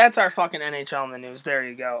right, well, that's our fucking NHL in the news. There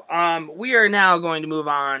you go. We are now going to move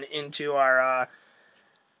on into our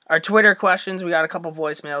Twitter questions. We got a couple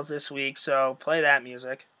voicemails this week, so play that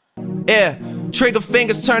music. Yeah, trigger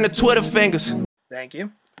fingers turn to Twitter fingers. Thank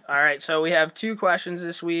you. All right, so we have 2 questions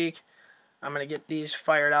this week. I'm going to get these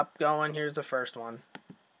fired up going. Here's the first one.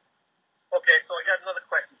 Okay, so I got another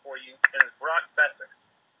question for you, and it's Brock Besser.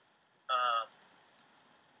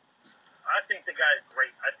 I think the guy's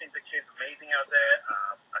great. I think the kid's amazing out there.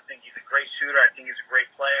 I think he's a great shooter. I think he's a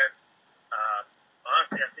great player.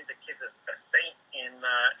 Honestly, I think the kid's a saint in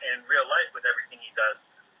real life with everything he does.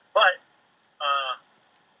 But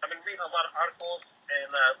I've been reading a lot of articles and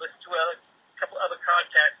listened to a couple other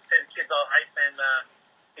podcasts saying the kid's all hype and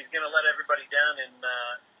he's going to let everybody down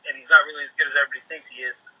and he's not really as good as everybody thinks he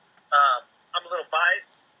is. I'm a little biased.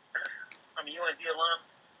 I'm a UND alum.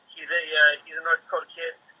 He's a North Dakota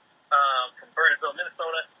kid from Burnsville,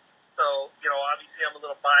 Minnesota. So, obviously I'm a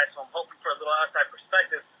little biased, so I'm hoping for a little outside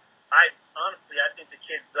perspective. I think the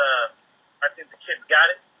kid's got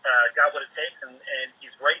it, got what it takes, and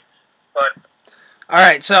he's great. But all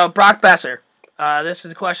right, so Brock Besser, This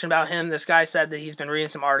is a question about him. This guy said that he's been reading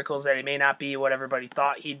some articles that he may not be what everybody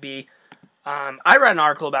thought he'd be. I read an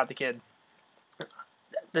article about the kid.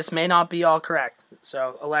 This may not be all correct,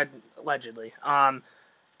 so allegedly.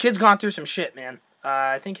 Kid's gone through some shit, man.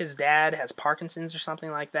 I think his dad has Parkinson's or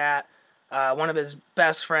something like that. One of his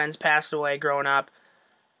best friends passed away growing up.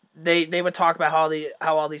 They would talk about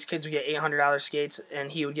how all these kids would get $800 skates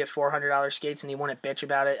and he would get $400 skates and he wouldn't bitch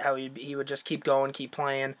about it. How he would just keep going, keep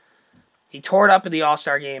playing. He tore it up at the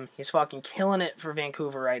All-Star game. He's fucking killing it for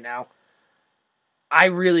Vancouver right now. I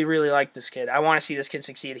really, really like this kid. I want to see this kid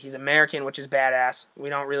succeed. He's American, which is badass. We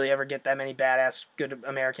don't really ever get that many badass, good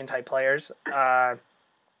American-type players. The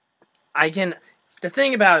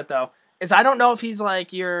thing about it, though, is I don't know if he's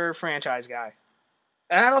like your franchise guy.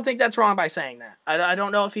 And I don't think that's wrong by saying that. I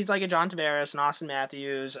don't know if he's like a John Tavares, an Austin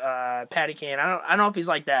Matthews, Patty Kane. I don't know if he's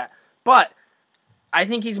like that. But I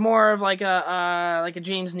think he's more of like a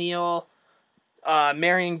James Neal,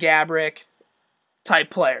 Marion Gaborik type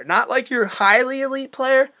player. Not like your highly elite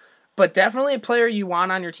player, but definitely a player you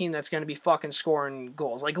want on your team that's going to be fucking scoring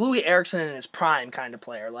goals. Like Louis Eriksson in his prime kind of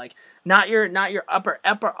player. Like not your upper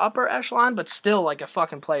echelon, but still like a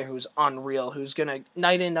fucking player who's unreal, who's going to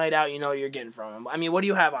night in, night out, you know what you're getting from him. I mean, what do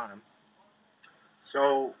you have on him?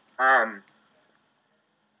 So,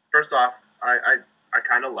 first off, I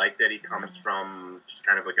kind of like that he comes from just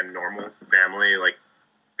kind of like a normal family. Like,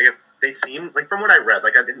 I guess they seem like, from what I read,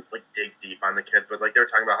 like I didn't like dig deep on the kid, but like they were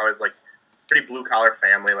talking about how his like pretty blue collar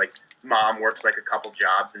family, like mom works like a couple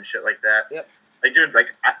jobs and shit like that. Yep. Like, dude,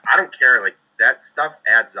 like I don't care. Like that stuff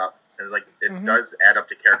adds up, and like it does add up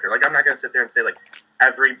to character. Like I'm not gonna sit there and say like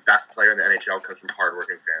every best player in the NHL comes from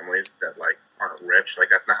hardworking families that like aren't rich. Like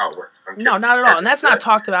that's not how it works. Some No, kids not at all. And that's not that.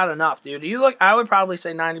 talked about enough, dude. I would probably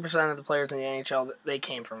say 90% of the players in the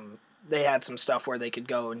NHL, they had some stuff where they could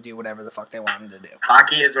go and do whatever the fuck they wanted to do.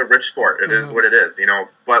 Hockey is a rich sport. It is what it is, you know.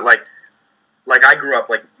 But like I grew up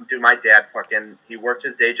like, dude, my dad he worked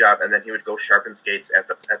his day job and then he would go sharpen skates at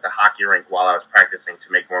the hockey rink while I was practicing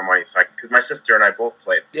to make more money. So because my sister and I both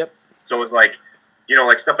played. Yep. So it was like, you know,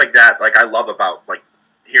 like stuff like that. Like I love about like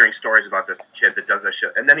hearing stories about this kid that does that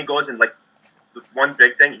shit. And then he goes and like the one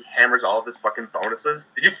big thing, he hammers all of his fucking bonuses.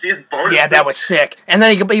 Did you see his bonuses? Yeah, that was sick. And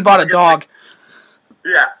then he bought a dog.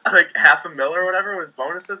 Yeah, like $500,000 or whatever was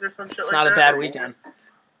bonuses or some shit. It's like not that. a bad weekend.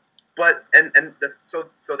 But so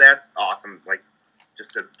that's awesome. Like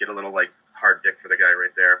just to get a little like hard dick for the guy right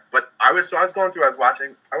there. But I was going through. I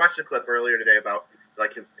watched a clip earlier today about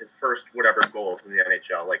like his first whatever goals in the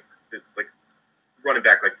NHL. Like running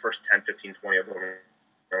back like first 10, 15, 20 of them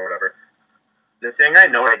or whatever. The thing I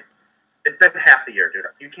know, like, it's been half a year, dude.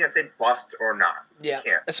 You can't say bust or not. Yeah, You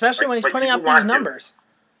can't. especially when he's putting people up want these to. numbers.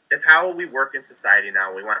 It's how we work in society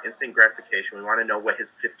now. We want instant gratification. We want to know what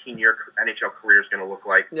his 15-year NHL career is going to look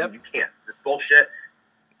like. Yep. You can't. It's bullshit.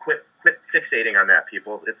 Quit fixating on that,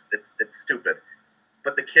 people. It's stupid.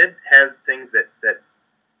 But the kid has things that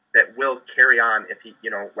will carry on if he, you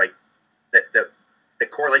know, like that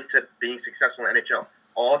correlate to being successful in NHL.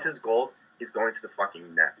 All of his goals, he's going to the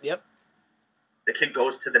fucking net. Yep. The kid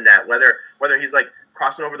goes to the net. Whether he's like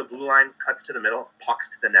crossing over the blue line, cuts to the middle, pucks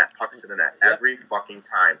to the net Yep. every fucking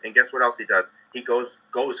time. And guess what else he does? He goes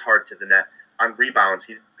hard to the net on rebounds.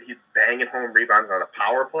 He's banging home rebounds on a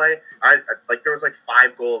power play. I like there was like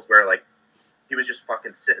 5 goals where like he was just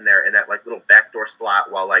fucking sitting there in that like little backdoor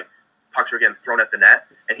slot while like pucks were getting thrown at the net,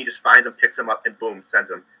 and he just finds him, picks him up, and boom, sends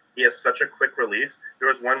him. He has such a quick release. There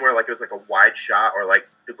was one where like it was like a wide shot, or like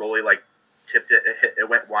the goalie like tipped it, it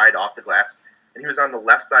went wide off the glass, and he was on the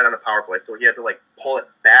left side on the power play, so he had to like pull it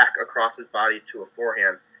back across his body to a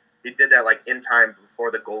forehand. He did that like in time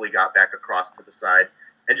before the goalie got back across to the side,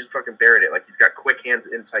 and just fucking buried it. Like he's got quick hands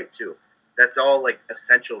in tight too. That's all like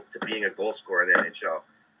essentials to being a goal scorer in the NHL.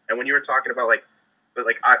 And when you were talking about like, but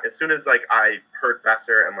like as soon as like I heard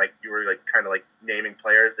Besser and like you were like kind of like naming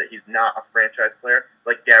players that he's not a franchise player,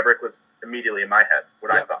 like Gaborik was immediately in my head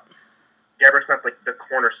what I thought. Gaborik's not like the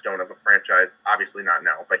cornerstone of a franchise, obviously not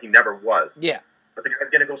now, but he never was. Yeah. But the guy's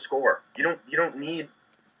gonna go score. You don't need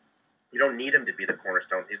him to be the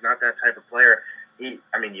cornerstone. He's not that type of player. He's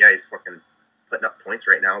fucking putting up points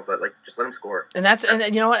right now, but like just let him score. And that's and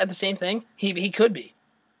you know what? At the same thing, he could be.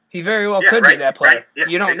 He very well could be that player. Right. Yeah,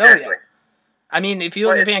 you don't exactly. know yet. I mean, if you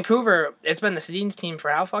look at Vancouver, it's been the Sedin's team for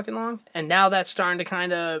how fucking long? And now that's starting to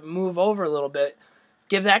kind of move over a little bit.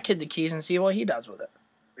 Give that kid the keys and see what he does with it.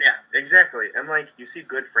 Yeah, exactly. And, like, you see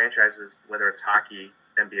good franchises, whether it's hockey,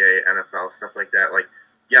 NBA, NFL, stuff like that. Like,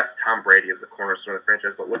 yes, Tom Brady is the cornerstone of the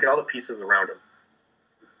franchise, but look at all the pieces around him.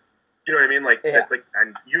 You know what I mean? Like, yeah. like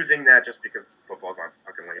I'm using that just because football's on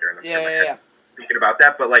fucking later, and I'm sure my yeah. head's thinking about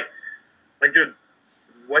that. But, like, dude,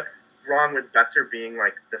 what's wrong with Besser being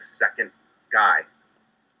like the second guy?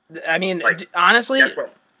 I mean, Like, honestly, Guess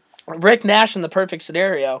what? Rick Nash in the perfect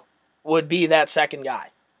scenario would be that second guy.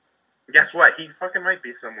 Guess what? He fucking might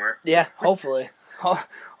be somewhere. Yeah, hopefully.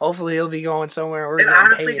 Hopefully he'll be going somewhere. We're And getting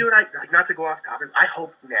honestly, paid. dude, not to go off topic, I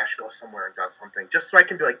hope Nash goes somewhere and does something, just so I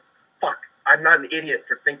can be like, fuck, I'm not an idiot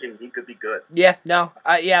for thinking he could be good. Yeah, no,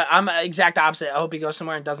 I'm exact opposite. I hope he goes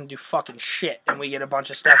somewhere and doesn't do fucking shit, and we get a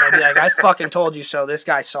bunch of stuff. I'll be like, I fucking told you so. This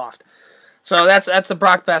guy's soft. So that's the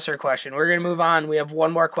Brock Besser question. We're gonna move on. We have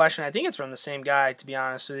one more question. I think it's from the same guy, to be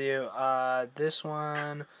honest with you. This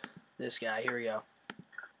guy. Here we go.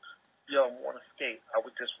 Yo, want to skate. I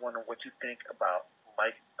would just wonder what you think about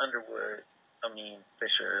Mike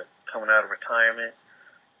Fisher coming out of retirement,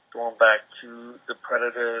 going back to the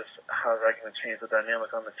Predators. How's that going to change the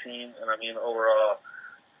dynamic on the team? And overall,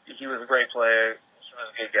 he was a great player. He was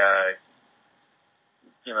a good guy.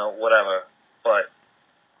 Whatever. But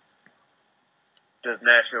does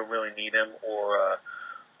Nashville really need him, or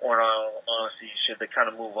honestly, should they kind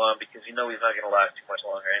of move on because he's not going to last too much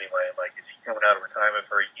longer anyway? Like, is he coming out of retirement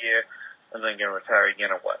for a year and then going to retire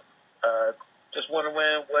again, or what? Just wondering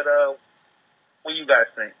what you guys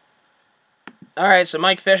think. All right, so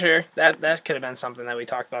Mike Fisher, that could have been something that we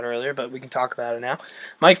talked about earlier, but we can talk about it now.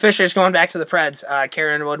 Mike Fisher's going back to the Preds.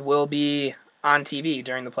 Carrie Underwood will be on TV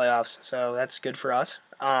during the playoffs, so that's good for us.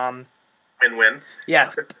 Win-win.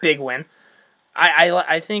 Yeah, big win.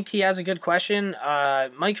 I think he has a good question.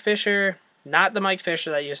 Mike Fisher, not the Mike Fisher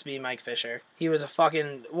that used to be Mike Fisher. He was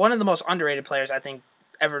one of the most underrated players, I think,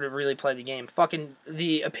 ever to really play the game. Fucking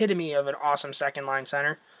the epitome of an awesome second-line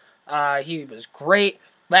center. He was great.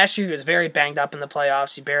 Last year he was very banged up in the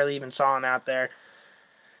playoffs. You barely even saw him out there.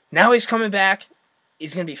 Now he's coming back.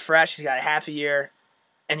 He's going to be fresh. He's got a half a year.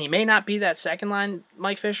 And he may not be that second-line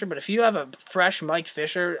Mike Fisher, but if you have a fresh Mike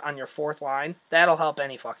Fisher on your fourth line, that'll help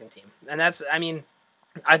any fucking team. And I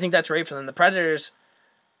think that's great for them. The Predators,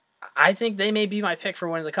 I think they may be my pick for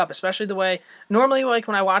winning the Cup, especially the way, normally like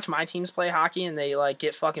when I watch my teams play hockey and they like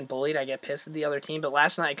get fucking bullied, I get pissed at the other team, but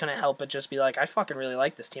last night I couldn't help but just be like, I fucking really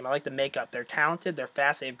like this team. I like the makeup. They're talented, they're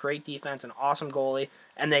fast, they have great defense, an awesome goalie,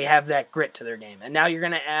 and they have that grit to their game. And now you're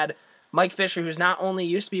going to add Mike Fisher, who's not only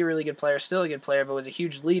used to be a really good player, still a good player, but was a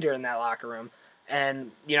huge leader in that locker room.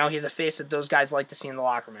 And, he's a face that those guys like to see in the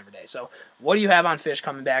locker room every day. So what do you have on Fish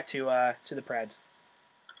coming back to the Preds?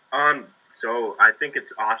 So I think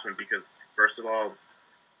it's awesome because, first of all,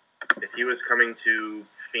 if he was coming to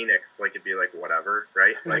Phoenix, like, it'd be like, whatever,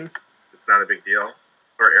 right? Mm-hmm. Like, it's not a big deal.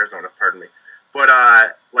 Or Arizona, pardon me. But,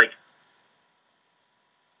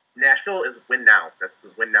 Nashville is win now. That's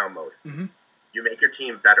the win now mode. Mm-hmm. You make your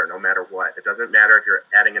team better no matter what. It doesn't matter if you're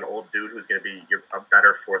adding an old dude who's going to be a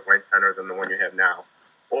better fourth-line center than the one you have now.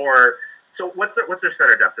 So what's their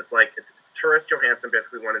center depth? It's like it's Turris, Johansson,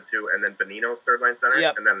 basically 1 and 2, and then Bonino's third-line center,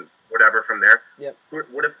 Yep. and then whatever from there. Yep.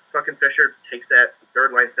 What if fucking Fisher takes that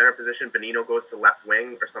third-line center position, Bonino goes to left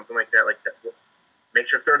wing or something like that? Like that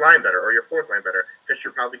makes your third line better or your fourth line better.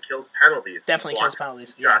 Fisher probably kills penalties. Definitely kills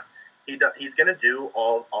penalties. Yeah. Shots. He's going to do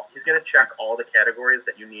he's going to check all the categories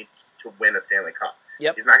that you need to win a Stanley Cup.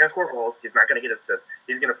 Yep. He's not going to score goals. He's not going to get assists.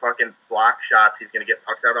 He's going to fucking block shots. He's going to get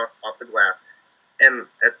pucks out off the glass. And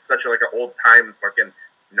it's such an old time fucking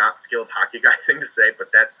not skilled hockey guy thing to say, but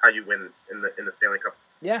that's how you win in the Stanley Cup.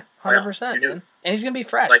 Yeah, 100%, dude. And he's gonna be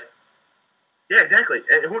fresh. Yeah, exactly.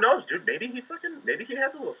 And who knows, dude? Maybe he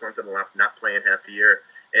has a little something left, not playing half a year,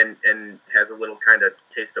 and has a little kind of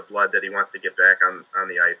taste of blood that he wants to get back on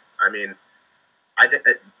the ice. I mean, I think,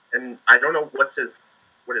 and I don't know what his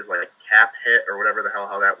cap hit or whatever the hell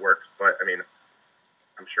how that works, but I mean,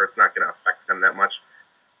 I'm sure it's not going to affect them that much.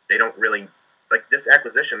 They don't really like this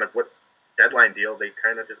acquisition. Like what deadline deal? They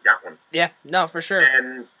kind of just got one. Yeah, no, for sure.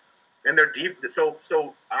 And their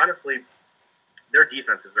so honestly, their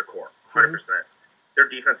defense is their core, 100%. Mm-hmm. Their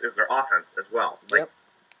defense is their offense as well. Like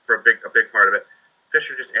for a big part of it,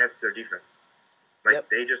 Fisher just adds to their defense. Like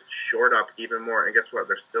they just shored up even more, and guess what?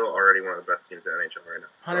 They're still already one of the best teams in the NHL right now.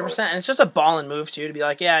 100%, and it's just a ballin' move too to be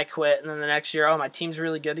like, yeah, I quit, and then the next year, oh, my team's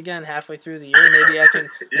really good again. Halfway through the year, maybe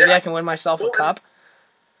I can win myself a cup.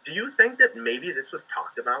 Do you think that maybe this was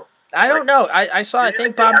talked about? I don't know. I saw. I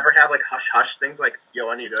think Bob they ever have hush things like, yo,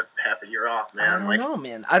 I need a half a year off, man. I don't know,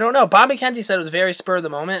 man. I don't know. Bob McKenzie said it was very spur of the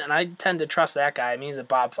moment, and I tend to trust that guy. I mean, he's a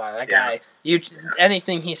Bob file. That guy,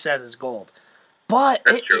 anything he says is gold. But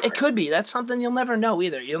it could be. That's something you'll never know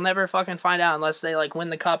either. You'll never fucking find out unless they win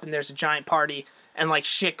the cup and there's a giant party and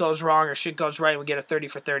shit goes wrong or shit goes right and we get a 30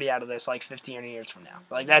 for 30 out of this 15 years from now.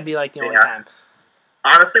 That'd be the only time.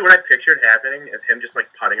 Honestly, what I pictured happening is him just like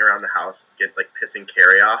putting around the house, get like pissing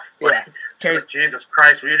Carrie off. Yeah. Like, like, Jesus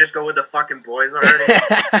Christ, will you just go with the fucking boys already?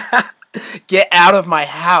 Get out of my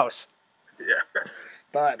house. Yeah.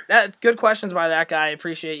 But good questions by that guy.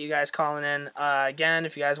 Appreciate you guys calling in. Again,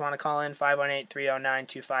 if you guys want to call in,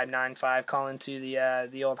 518-309-2595. Call into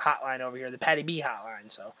the old hotline over here, the Patty B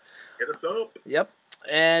hotline. So, Get us up. yep.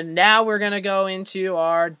 And now we're going to go into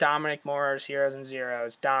our Dominic Moore's Heroes and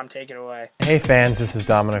Zeros. Dom, take it away. Hey fans, this is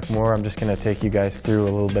Dominic Moore. I'm just going to take you guys through a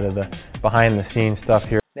little bit of the behind-the-scenes stuff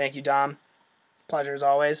here. Thank you, Dom. Pleasure as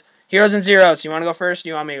always. Heroes and Zeros. You want to go first? Or do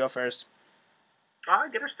you want me to go first?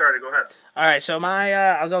 Get her started. Go ahead. All right, so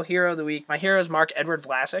I'll go hero of the week. My hero is Mark-Edward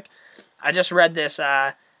Vlasic. I just read this.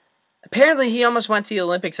 Apparently, he almost went to the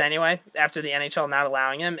Olympics anyway after the NHL not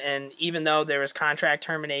allowing him, and even though there was contract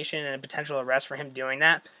termination and a potential arrest for him doing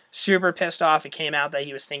that, super pissed off. It came out that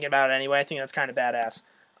he was thinking about it anyway. I think that's kind of badass.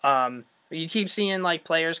 You keep seeing like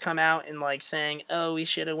players come out and like saying, "Oh, we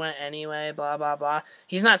should have went anyway," blah blah blah.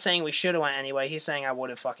 He's not saying we should have went anyway. He's saying I would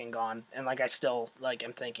have fucking gone, and like I still like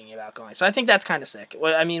am thinking about going. So I think that's kind of sick.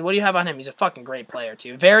 I mean, what do you have on him? He's a fucking great player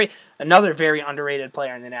too. Another very underrated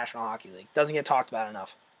player in the National Hockey League. Doesn't get talked about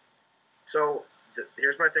enough. So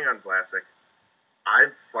here's my thing on Vlasic.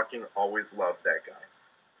 I've fucking always loved that guy.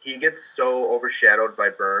 He gets so overshadowed by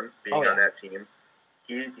Burns being on that team.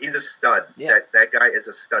 He's a stud. Yeah. That guy is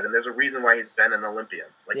a stud, and there's a reason why he's been an Olympian.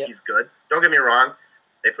 Like, Yep. he's good. Don't get me wrong.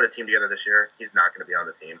 They put a team together this year. He's not going to be on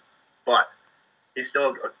the team. But he's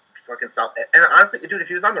still a fucking solid. And honestly, dude, if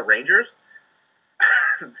he was on the Rangers,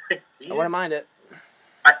 I wouldn't mind it.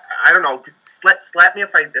 I don't know. Slap me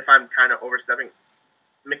if I'm kind of overstepping.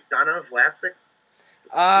 McDonough, Vlasic?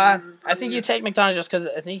 I think you take McDonough just because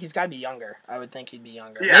I think he's got to be younger. I would think he'd be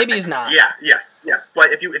younger. Yeah, Maybe he's not. Yeah, yes.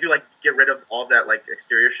 But if you like get rid of all that like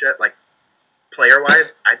exterior shit, like player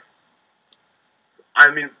wise,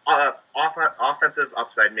 I mean, offensive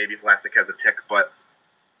upside maybe Vlasic has a tick, but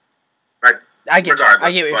I get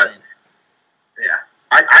what you're saying. Yeah,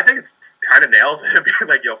 I think it's kind of nails it being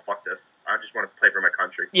like, yo, fuck this. I just want to play for my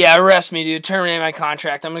country. Yeah, arrest me, dude. Terminate my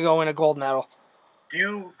contract. I'm gonna go win a gold medal.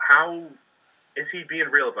 How is he being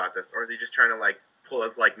real about this, or is he just trying to like pull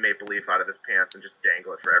his like maple leaf out of his pants and just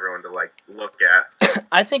dangle it for everyone to like look at?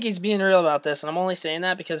 I think he's being real about this, and I'm only saying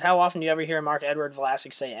that because how often do you ever hear Mark-Edward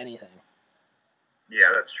Vlasic say anything?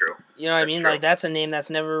 Yeah, that's true. You know what I mean? True. Like, that's a name that's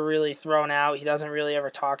never really thrown out. He doesn't really ever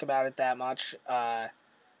talk about it that much.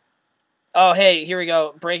 Oh, hey, here we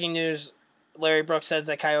go. Breaking news. Larry Brooks says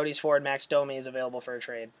that Coyotes forward Max Domi is available for a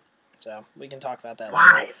trade. So, we can talk about that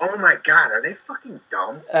Why? later. Oh my god, are they fucking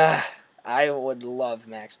dumb? I would love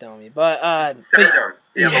Max Domi, but Send them.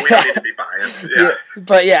 Yeah, but we don't need to be biased. Yeah.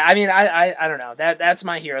 But yeah, I mean, I don't know. That's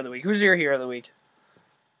my hero of the week. Who's your hero of the week?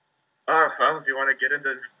 Well, if you want to get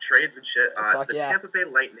into trades and shit, the yeah. Tampa Bay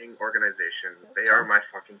Lightning organization, they are my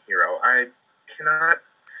fucking hero. I cannot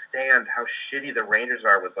stand how shitty the Rangers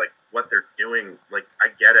are with like what they're doing. Like, I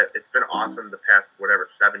get it. It's been awesome the past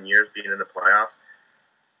 7 years being in the playoffs.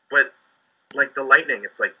 But like the Lightning,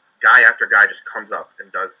 it's like guy after guy just comes up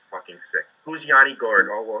and does fucking sick. Who's Yanni Gourde?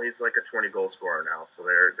 Oh, well, he's like a 20-goal scorer now, so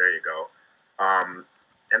there you go. And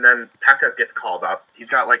then Pekka gets called up. He's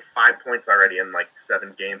got like 5 points already in like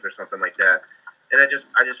 7 games or something like that. And I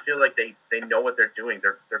just feel like they know what they're doing.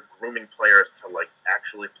 They're grooming players to like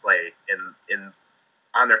actually play in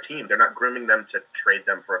on their team. They're not grooming them to trade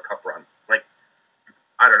them for a cup run. Like,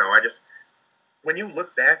 I don't know. When you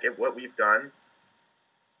look back at what we've done,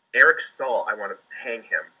 Eric Stahl, I want to hang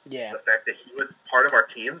him. Yeah. The fact that he was part of our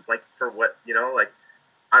team, like, for what, like,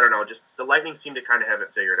 I don't know, just the Lightning seem to kind of have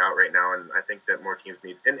it figured out right now, and I think that more teams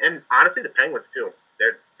need, and honestly, the Penguins too.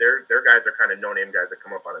 Their guys are kind of no-name guys that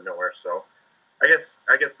come up out of nowhere, so I guess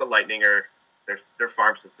the Lightning are, their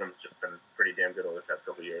farm system's just been pretty damn good over the past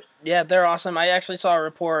couple of years. Yeah, they're awesome. I actually saw a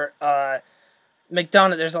report,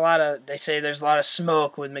 McDonough, they say there's a lot of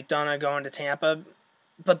smoke with McDonough going to Tampa.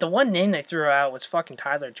 But the one name they threw out was fucking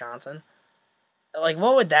Tyler Johnson. Like,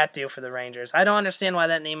 what would that do for the Rangers? I don't understand why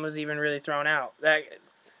that name was even really thrown out.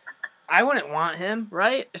 I wouldn't want him,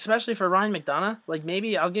 right? Especially for Ryan McDonough. Like,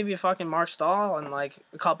 maybe I'll give you fucking Mark Stahl and, like,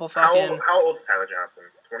 a couple fucking... How old is Tyler Johnson?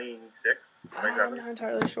 26? I'm not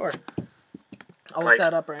entirely sure. I'll look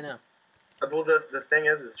that up right now. Well, the thing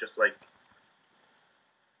is just, like...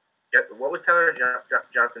 what was Tyler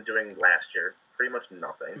Johnson doing last year? Pretty much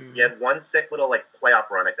nothing. Mm-hmm. He had one sick little like playoff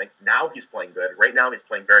run, I think. Now he's playing good. Right now he's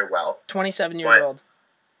playing very well. 27 years old.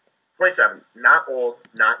 27. Not old,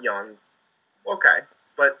 not young. Okay.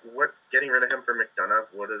 But getting rid of him for McDonough,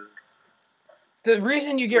 what is... The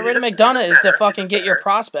reason you get rid of McDonough is to fucking get your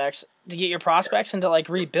prospects, and to like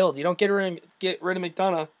rebuild. You don't get rid of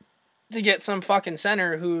McDonough to get some fucking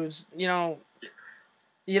center who's, you don't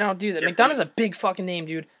do that. If McDonough's a big fucking name,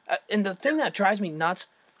 dude. And the thing that drives me nuts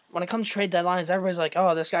when it comes to trade deadlines, everybody's like,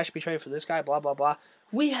 oh, this guy should be traded for this guy, blah, blah, blah.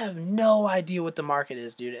 We have no idea what the market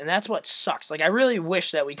is, dude. And that's what sucks. Like, I really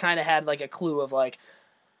wish that we kind of had, like, a clue of, like,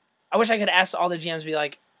 I wish I could ask all the GMs, be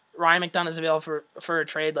like, Ryan McDonough's available for a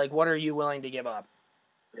trade. Like, what are you willing to give up?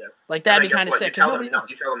 Yeah. Like, that'd be guess kind of what? sick. You tell 'cause them nobody no.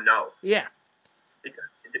 You tell them no. Yeah.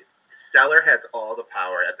 Seller has all the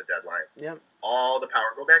power at the deadline. Yep. All the power.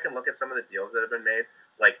 Go back and look at some of the deals that have been made.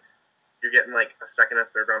 Like, you're getting, like, a second and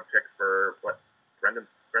third round pick for, what, Brendan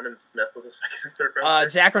Smith was a second and third round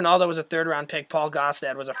pick? Zach Ronaldo was a third round pick. Paul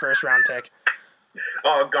Gostad was a first round pick.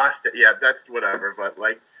 Oh, Gostad. Yeah, that's whatever. But,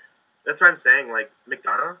 like, that's what I'm saying. Like,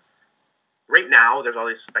 McDonough, right now, there's all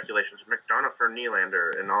these speculations. McDonough for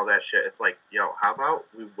Nylander and all that shit. It's like, how about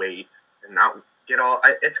we wait and not get all...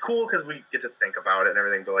 it's cool because we get to think about it and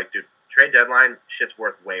everything. But, like, dude, trade deadline, shit's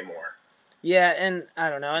worth way more. Yeah, and I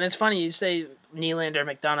don't know. And it's funny, you say Nylander,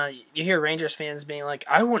 McDonough, you hear Rangers fans being like,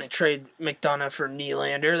 I want to trade McDonough for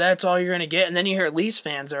Nylander. That's all you're going to get. And then you hear Leafs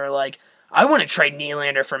fans are like, I want to trade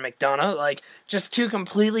Nylander for McDonough. Like, just two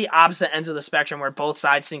completely opposite ends of the spectrum where both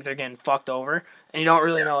sides think they're getting fucked over. And you don't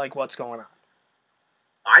really know, like, what's going on.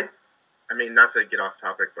 I mean, not to get off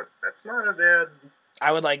topic, but that's not a bad...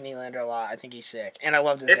 I would like Nylander a lot. I think he's sick. And I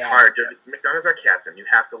loved his It's dad. hard, dude. McDonough's our captain. You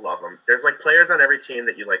have to love him. There's, like, players on every team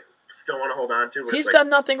that you, like, still want to hold on to. He's done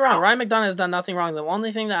nothing wrong. Ryan McDonough has done nothing wrong. The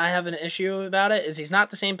only thing that I have an issue about it is he's not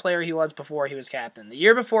the same player he was before he was captain. The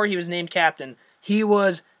year before he was named captain, he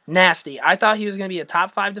was nasty. I thought he was going to be a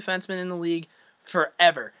top 5 defenseman in the league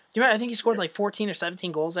forever. Do you remember? I think he scored like 14 or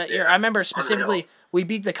 17 goals that year. I remember specifically we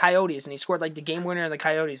beat the Coyotes and he scored like the game winner of the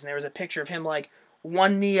Coyotes, and there was a picture of him like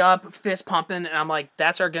one knee up, fist pumping, and I'm like,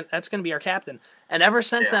 that's going to be our captain. And ever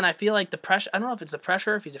since then, I feel like the pressure. I don't know if it's the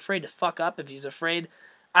pressure, if he's afraid to fuck up, if he's afraid.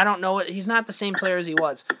 I don't know. He's not the same player as he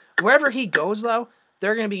was. Wherever he goes, though,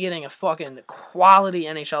 they're going to be getting a fucking quality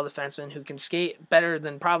NHL defenseman who can skate better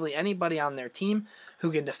than probably anybody on their team, who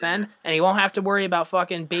can defend, and he won't have to worry about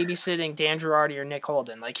fucking babysitting Dan Girardi or Nick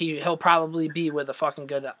Holden. Like, he'll probably be with a fucking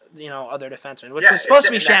good, other defenseman, which was supposed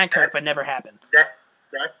to be Shattenkirk, but never happened.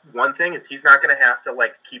 That's one thing, is he's not going to have to,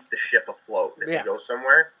 like, keep the ship afloat. If he goes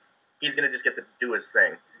somewhere, he's going to just get to do his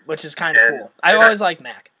thing. Which is kind of cool. I always liked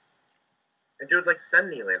Mac. And dude, like,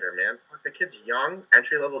 send Nylander, man. Fuck, the kid's young,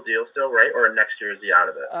 entry-level deal still, right? Or next year is he out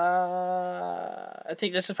of it? I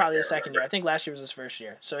think this is probably his second year. I think last year was his first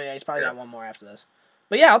year. So, yeah, he's probably got one more after this.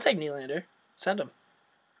 But, yeah, I'll take Nylander. Send him.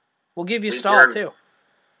 We'll give you Stahl, too.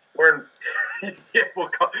 We'll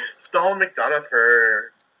call Stahl and McDonough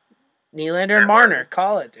for... Nylander and Marner.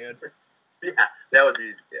 Call it, dude. Yeah, that would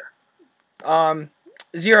be, yeah.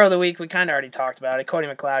 Zero of the week, we kind of already talked about it. Cody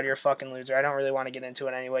McLeod, you're a fucking loser. I don't really want to get into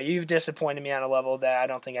it anyway. You've disappointed me on a level that I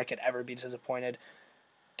don't think I could ever be disappointed.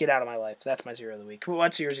 Get out of my life. That's my zero of the week.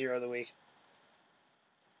 What's your zero of the week?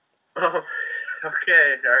 Oh,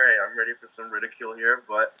 okay. All right. I'm ready for some ridicule here,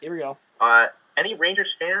 but... Here we go. Any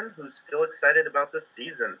Rangers fan who's still excited about this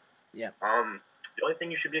season? Yeah. The only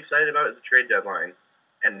thing you should be excited about is the trade deadline,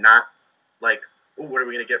 and not, like, ooh, what are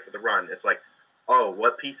we going to get for the run? It's like, oh,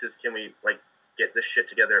 what pieces can we, like, get this shit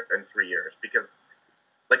together in 3 years? Because,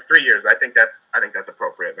 like, 3 years, I think that's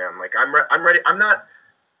appropriate, man. Like, I'm ready. I'm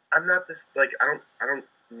not this, like, I don't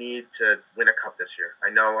need to win a cup this year. I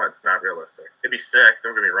know it's not realistic. It'd be sick,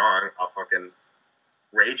 don't get me wrong. I'll fucking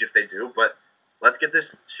rage if they do, but let's get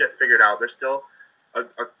this shit figured out. There's still a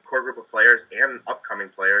core group of players and upcoming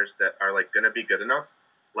players that are, like, gonna be good enough.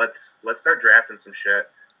 Let's start drafting some shit.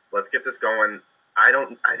 Let's get this going. I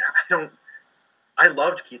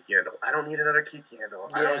loved Keith Yandel. I don't need another Keith Yandel.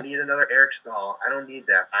 Yeah. I don't need another Eric Stahl. I don't need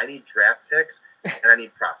that. I need draft picks and I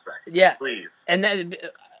need prospects. Yeah, please. And then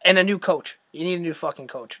a new coach. You need a new fucking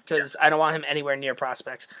coach, because I don't want him anywhere near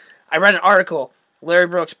prospects. I read an article. Larry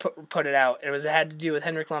Brooks put it out. It had to do with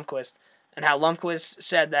Henrik Lundqvist, and how Lundqvist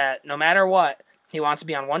said that no matter what, he wants to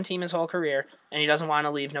be on one team his whole career, and he doesn't want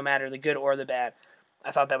to leave no matter the good or the bad.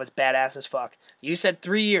 I thought that was badass as fuck. You said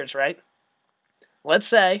 3 years, right? Let's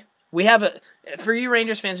say we have for you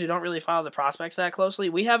Rangers fans who don't really follow the prospects that closely,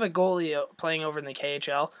 we have a goalie playing over in the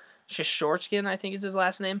KHL. Shishortskin, I think is his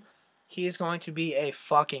last name. He's going to be a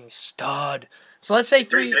fucking stud. So let's say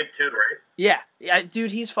pretty big too, right? Yeah,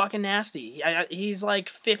 dude, he's fucking nasty. He's like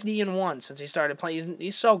 50-1 since he started playing.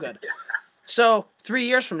 He's so good. Yeah. So 3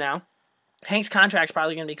 years from now, Hank's contract's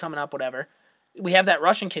probably going to be coming up, whatever. We have that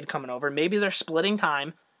Russian kid coming over. Maybe they're splitting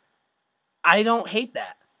time. I don't hate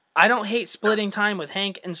that. I don't hate splitting time with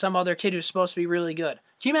Hank and some other kid who's supposed to be really good.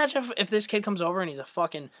 Can you imagine if this kid comes over and he's a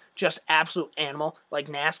fucking just absolute animal, like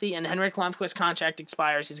nasty, and Henrik Lundqvist's contract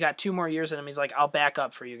expires, he's got 2 more years in him, he's like, I'll back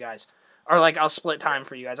up for you guys. or like I'll split time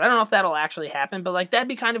for you guys. I don't know if that'll actually happen, but like that'd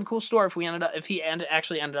be kind of a cool story if he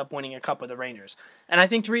actually ended up winning a cup with the Rangers. And I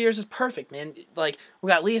think 3 years is perfect, man. Like we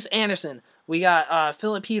got Elias Anderson, we got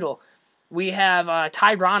Philip Hedl, we have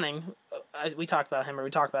Ty Ronning. We talked about him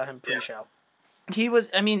pre-show.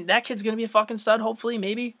 That kid's gonna be a fucking stud. Hopefully,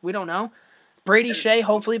 maybe we don't know. Brady Shea,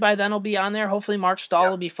 hopefully by then will be on there. Hopefully Mark Stahl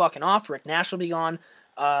will be fucking off. Rick Nash will be gone.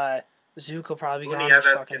 Zook will probably be gone.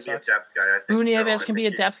 Nieves can be a depth guy. I think Nieves can be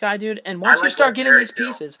a depth guy, dude. And once you start getting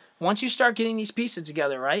these pieces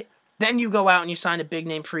together, right? Then you go out and you sign a big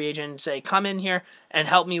name free agent and say, "Come in here and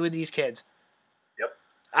help me with these kids." Yep.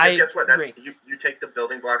 Because guess what? You take the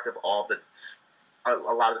building blocks of all a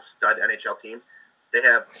lot of stud NHL teams. They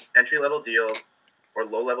have entry level deals or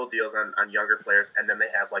low level deals on younger players, and then they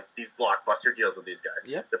have like these blockbuster deals with these guys.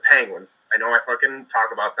 Yep. The Penguins. I know I fucking talk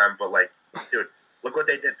about them, but like, dude. Look what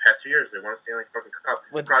they did past 2 years. They won a Stanley fucking Cup.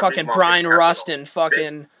 With Crosby, fucking Malkin, Brian Kessel. Rust and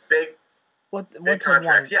fucking... Big what's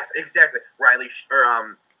contracts. one? Yes, exactly. Riley...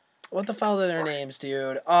 What the fuck are their names,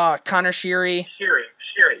 dude? Connor Sheary. Sheary,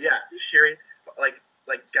 yes. Sheary.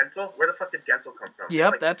 Like Gensel? Where the fuck did Gensel come from?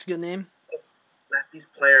 Yep, that's a good name. Let these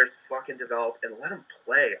players fucking develop and let them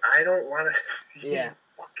play. I don't want to see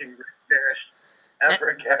fucking Nash ever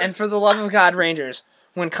again. And for the love of God, Rangers,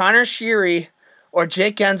 when Connor Sheary... or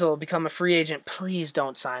Jake Gensel become a free agent, please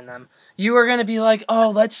don't sign them. You are going to be like, oh,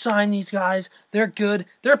 let's sign these guys. They're good.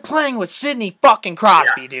 They're playing with Sidney fucking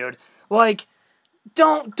Crosby, dude. Like,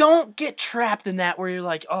 don't get trapped in that where you're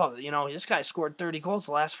like, oh, this guy scored 30 goals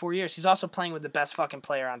the last 4 years. He's also playing with the best fucking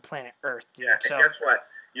player on planet Earth, dude. Yeah, and guess what?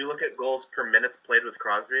 You look at goals per minutes played with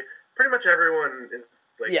Crosby, pretty much everyone is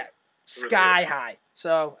like... Yeah, sky high.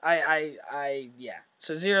 So,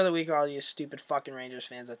 So 0 of the week, all you stupid fucking Rangers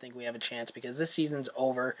fans, I think we have a chance because this season's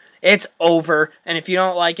over. It's over. And if you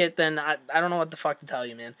don't like it, then I don't know what the fuck to tell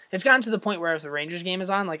you, man. It's gotten to the point where if the Rangers game is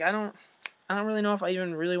on, like I don't really know if I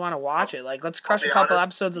even really want to watch it. Like let's crush a couple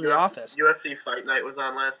episodes of The Office. UFC Fight Night was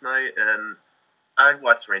on last night, and I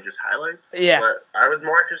watched Rangers highlights. Yeah. But I was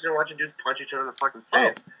more interested in watching dudes punch each other in the fucking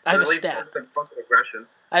face. I have at a least stat. there's some fucking aggression.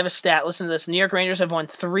 I have a stat. Listen to this. New York Rangers have won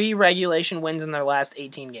 3 regulation wins in their last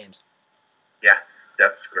 18 games. Yes,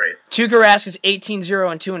 that's great. Tuukka Rask is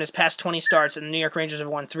 18-0-2 in his past 20 starts, and the New York Rangers have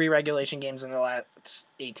won 3 regulation games in their last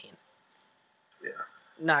 18. Yeah.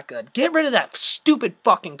 Not good. Get rid of that stupid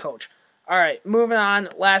fucking coach. All right, moving on.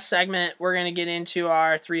 Last segment, we're going to get into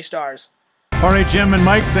our 3 stars. All right, Jim and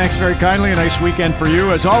Mike, thanks very kindly. A nice weekend for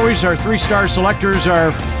you. As always, our 3-star selectors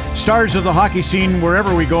are stars of the hockey scene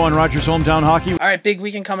wherever we go on Rogers Hometown Hockey. All right, big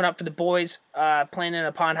weekend coming up for the boys. Playing in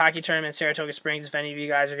a pond hockey tournament in Saratoga Springs. If any of you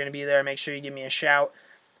guys are going to be there, make sure you give me a shout.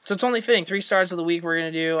 So it's only fitting. 3 stars of the week. We're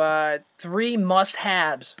going to do 3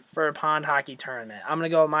 must-haves for a pond hockey tournament. I'm going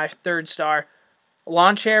to go with my 3rd star.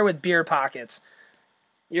 Lawn chair with beer pockets.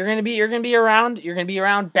 You're going to be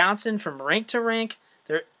around bouncing from rink to rink.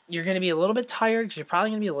 You're going to be a little bit tired because you're probably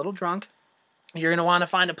going to be a little drunk. You're going to want to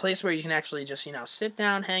find a place where you can actually just, sit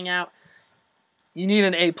down, hang out. You need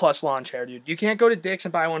an A+ lawn chair, dude. You can't go to Dick's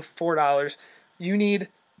and buy one for $4. You need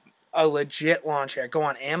a legit lawn chair. Go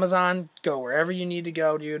on Amazon. Go wherever you need to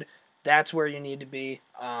go, dude. That's where you need to be.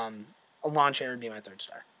 A lawn chair would be my 3rd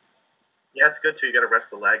star. Yeah, it's good, too. You got to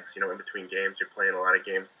rest the legs, in between games. You're playing a lot of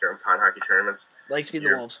games during pond hockey tournaments. Legs feed the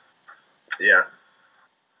wolves. Yeah,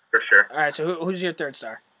 for sure. All right, so who's your 3rd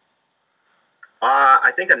star?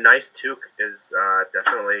 I think a nice toque is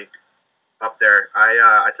definitely up there.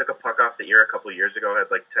 I took a puck off the ear a couple of years ago. I had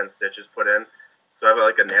like 10 stitches put in. So I have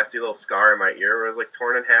like a nasty little scar in my ear where it was like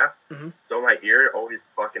torn in half. Mm-hmm. So my ear always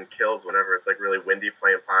fucking kills whenever it's like really windy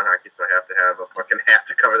playing pond hockey. So I have to have a fucking hat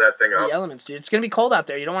to cover that thing up. The elements, dude. It's going to be cold out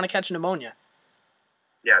there. You don't want to catch pneumonia.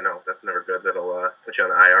 Yeah, no, that's never good. That'll put you on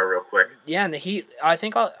the IR real quick. Yeah, and the heat, I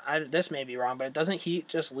think, this may be wrong, but doesn't heat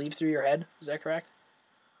just leave through your head? Is that correct?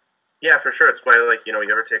 Yeah, for sure. It's why, like, you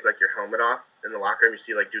ever take, like, your helmet off in the locker room, you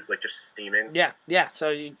see, like, dudes, like, just steaming. Yeah. So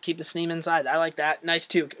you keep the steam inside. I like that. Nice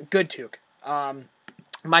toque. Good toque.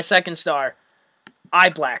 My 2nd star, eye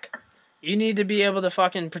black. You need to be able to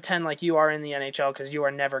fucking pretend like you are in the NHL because you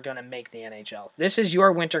are never going to make the NHL. This is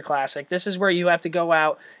your winter classic. This is where you have to go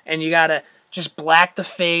out and you got to just black the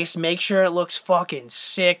face, make sure it looks fucking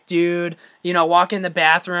sick, dude. Walk in the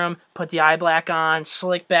bathroom, put the eye black on,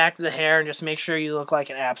 slick back the hair, and just make sure you look like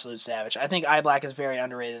an absolute savage. I think eye black is very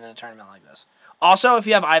underrated in a tournament like this. Also, if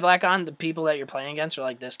you have eye black on, the people that you're playing against are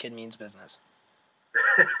like, this kid means business.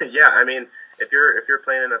 Yeah, I mean, if you're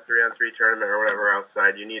playing in a 3-on-3 tournament or whatever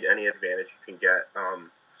outside, you need any advantage you can get.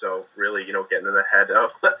 So really, getting in the head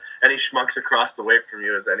of any schmucks across the way from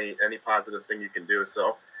you is any positive thing you can do.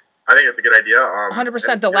 So I think it's a good idea.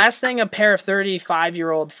 100%. The last thing a pair of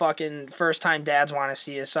 35-year-old fucking first-time dads want to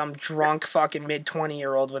see is some drunk fucking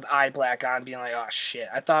mid-20-year-old with eye black on being like, oh, shit.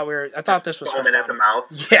 I thought this was for foaming fun. at the mouth.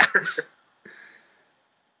 Yeah.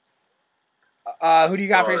 Who do you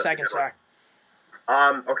got for your second star?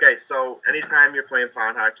 Okay, so anytime you're playing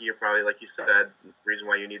pond hockey, you're probably, like you said, the reason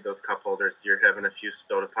why you need those cup holders, you're having a few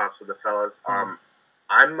soda pops with the fellas. I'm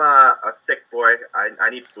a thick boy. I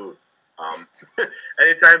need food.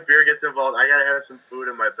 Anytime beer gets involved, I gotta have some food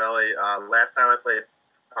in my belly. Last time I played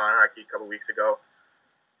pond hockey a couple weeks ago,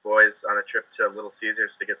 boys on a trip to Little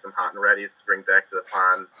Caesars to get some hot and readies to bring back to the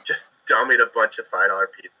pond, just dummied a bunch of $5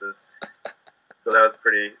 pizzas. So that was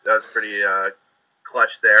pretty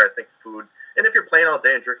clutch there. I think food, and if you're playing all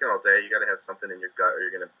day and drinking all day, you gotta have something in your gut, or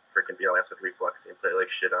you're gonna freaking be acid reflux and play like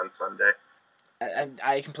shit on Sunday.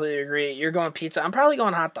 I completely agree. You're going pizza. I'm probably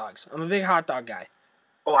going hot dogs. I'm a big hot dog guy.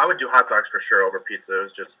 Oh, I would do hot dogs for sure over pizza. It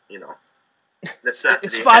was just,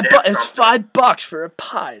 necessity. It's $5 for a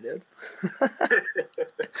pie, dude.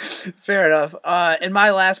 Fair enough. And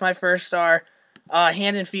my first star,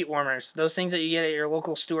 hand and feet warmers. Those things that you get at your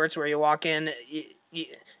local Stewart's where you walk in.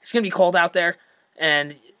 It's gonna be cold out there,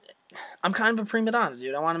 and I'm kind of a prima donna,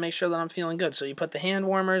 dude. I want to make sure that I'm feeling good. So you put the hand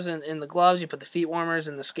warmers in the gloves, you put the feet warmers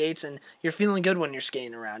in the skates, and you're feeling good when you're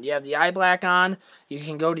skating around. You have the eye black on, you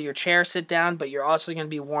can go to your chair, sit down, but you're also going to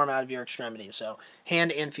be warm out of your extremities. So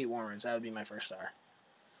hand and feet warmers, that would be my first star.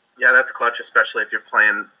 Yeah, that's clutch, especially if you're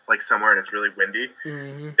playing like somewhere and it's really windy.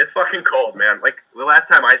 Mm-hmm. It's fucking cold, man. Like the last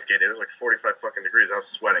time I skated, it was like 45 fucking degrees. I was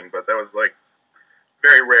sweating, but that was like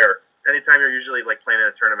very rare. Anytime you're usually like playing in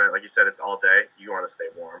a tournament, like you said, it's all day. You want to stay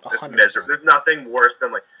warm. 100%. It's miserable. There's nothing worse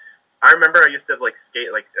than like. I remember I used to like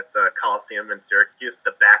skate like at the Coliseum in Syracuse.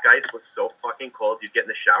 The back ice was so fucking cold. You'd get in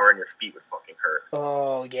the shower and your feet would fucking hurt.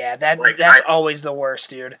 Oh yeah, that's always the worst,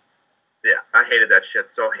 dude. Yeah, I hated that shit.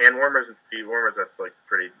 So hand warmers and feet warmers, that's like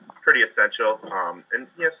pretty essential. And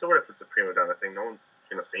yeah, so what if it's a prima donna thing? No one's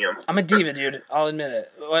gonna see them. I'm a diva, dude. I'll admit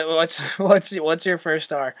it. What's your first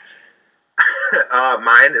star?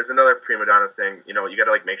 Mine is another prima donna thing. You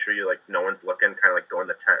gotta like make sure you like no one's looking, kind of like go in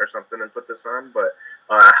the tent or something and put this on. But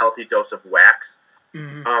a healthy dose of wax.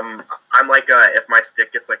 Mm-hmm. I'm like if my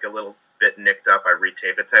stick gets like a little bit nicked up, I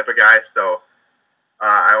retape it type of guy. So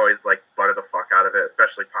I always like butter the fuck out of it,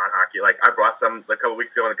 especially pond hockey. Like I brought some a couple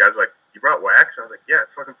weeks ago, and the guys were like, "You brought wax?" I was like, "Yeah,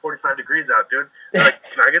 it's fucking 45 degrees out, dude." They're like,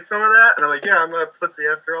 "Can I get some of that?" And I'm like, "Yeah, I'm not a pussy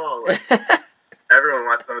after all." Like everyone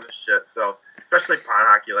wants some of this shit. So especially pond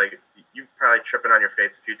hockey, like you probably tripping on your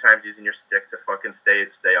face a few times using your stick to fucking stay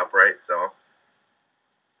upright. So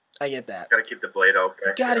I get that. Gotta keep the blade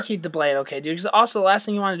okay. Keep the blade okay, dude. Because also the last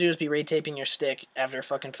thing you want to do is be retaping your stick after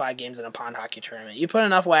fucking 5 games in a pond hockey tournament. You put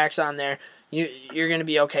enough wax on there, you're gonna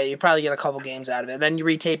be okay. You probably get a couple games out of it. Then you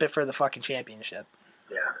retape it for the fucking championship.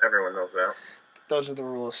 Yeah, everyone knows that. Those are the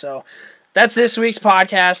rules. So that's this week's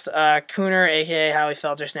podcast. Cooner, a.k.a. Howie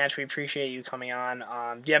Feltersnatch, we appreciate you coming on.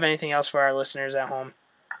 Do you have anything else for our listeners at home?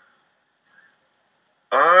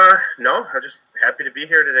 No, I'm just happy to be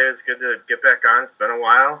here today. It's good to get back on. It's been a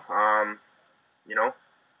while.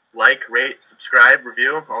 Like, rate, subscribe,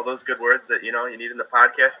 review, all those good words that, you need in the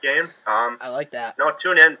podcast game. I like that. No,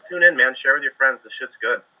 tune in, man. Share with your friends. This shit's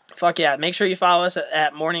good. Fuck yeah. Make sure you follow us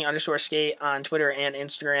at morning_skate on Twitter and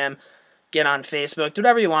Instagram. Get on Facebook. Do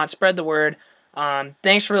whatever you want. Spread the word.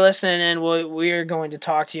 Thanks for listening, and we're going to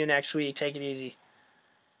talk to you next week. Take it easy.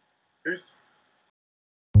 Peace.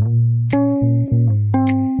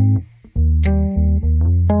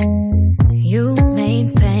 You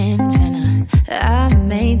made plans and I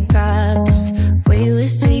made problems. We were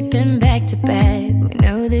sleeping back to back. We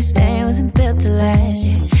knew this thing wasn't built to last.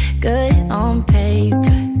 Yeah, good on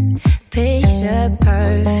paper, picture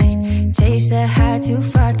perfect. Chase the high too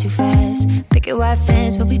far too fast. Picket white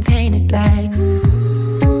fence but we painted black.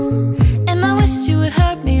 And I wish you would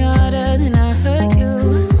hurt me harder than I hurt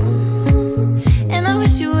you. And I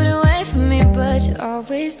wish you wouldn't wait for me, but you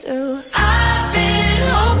always do.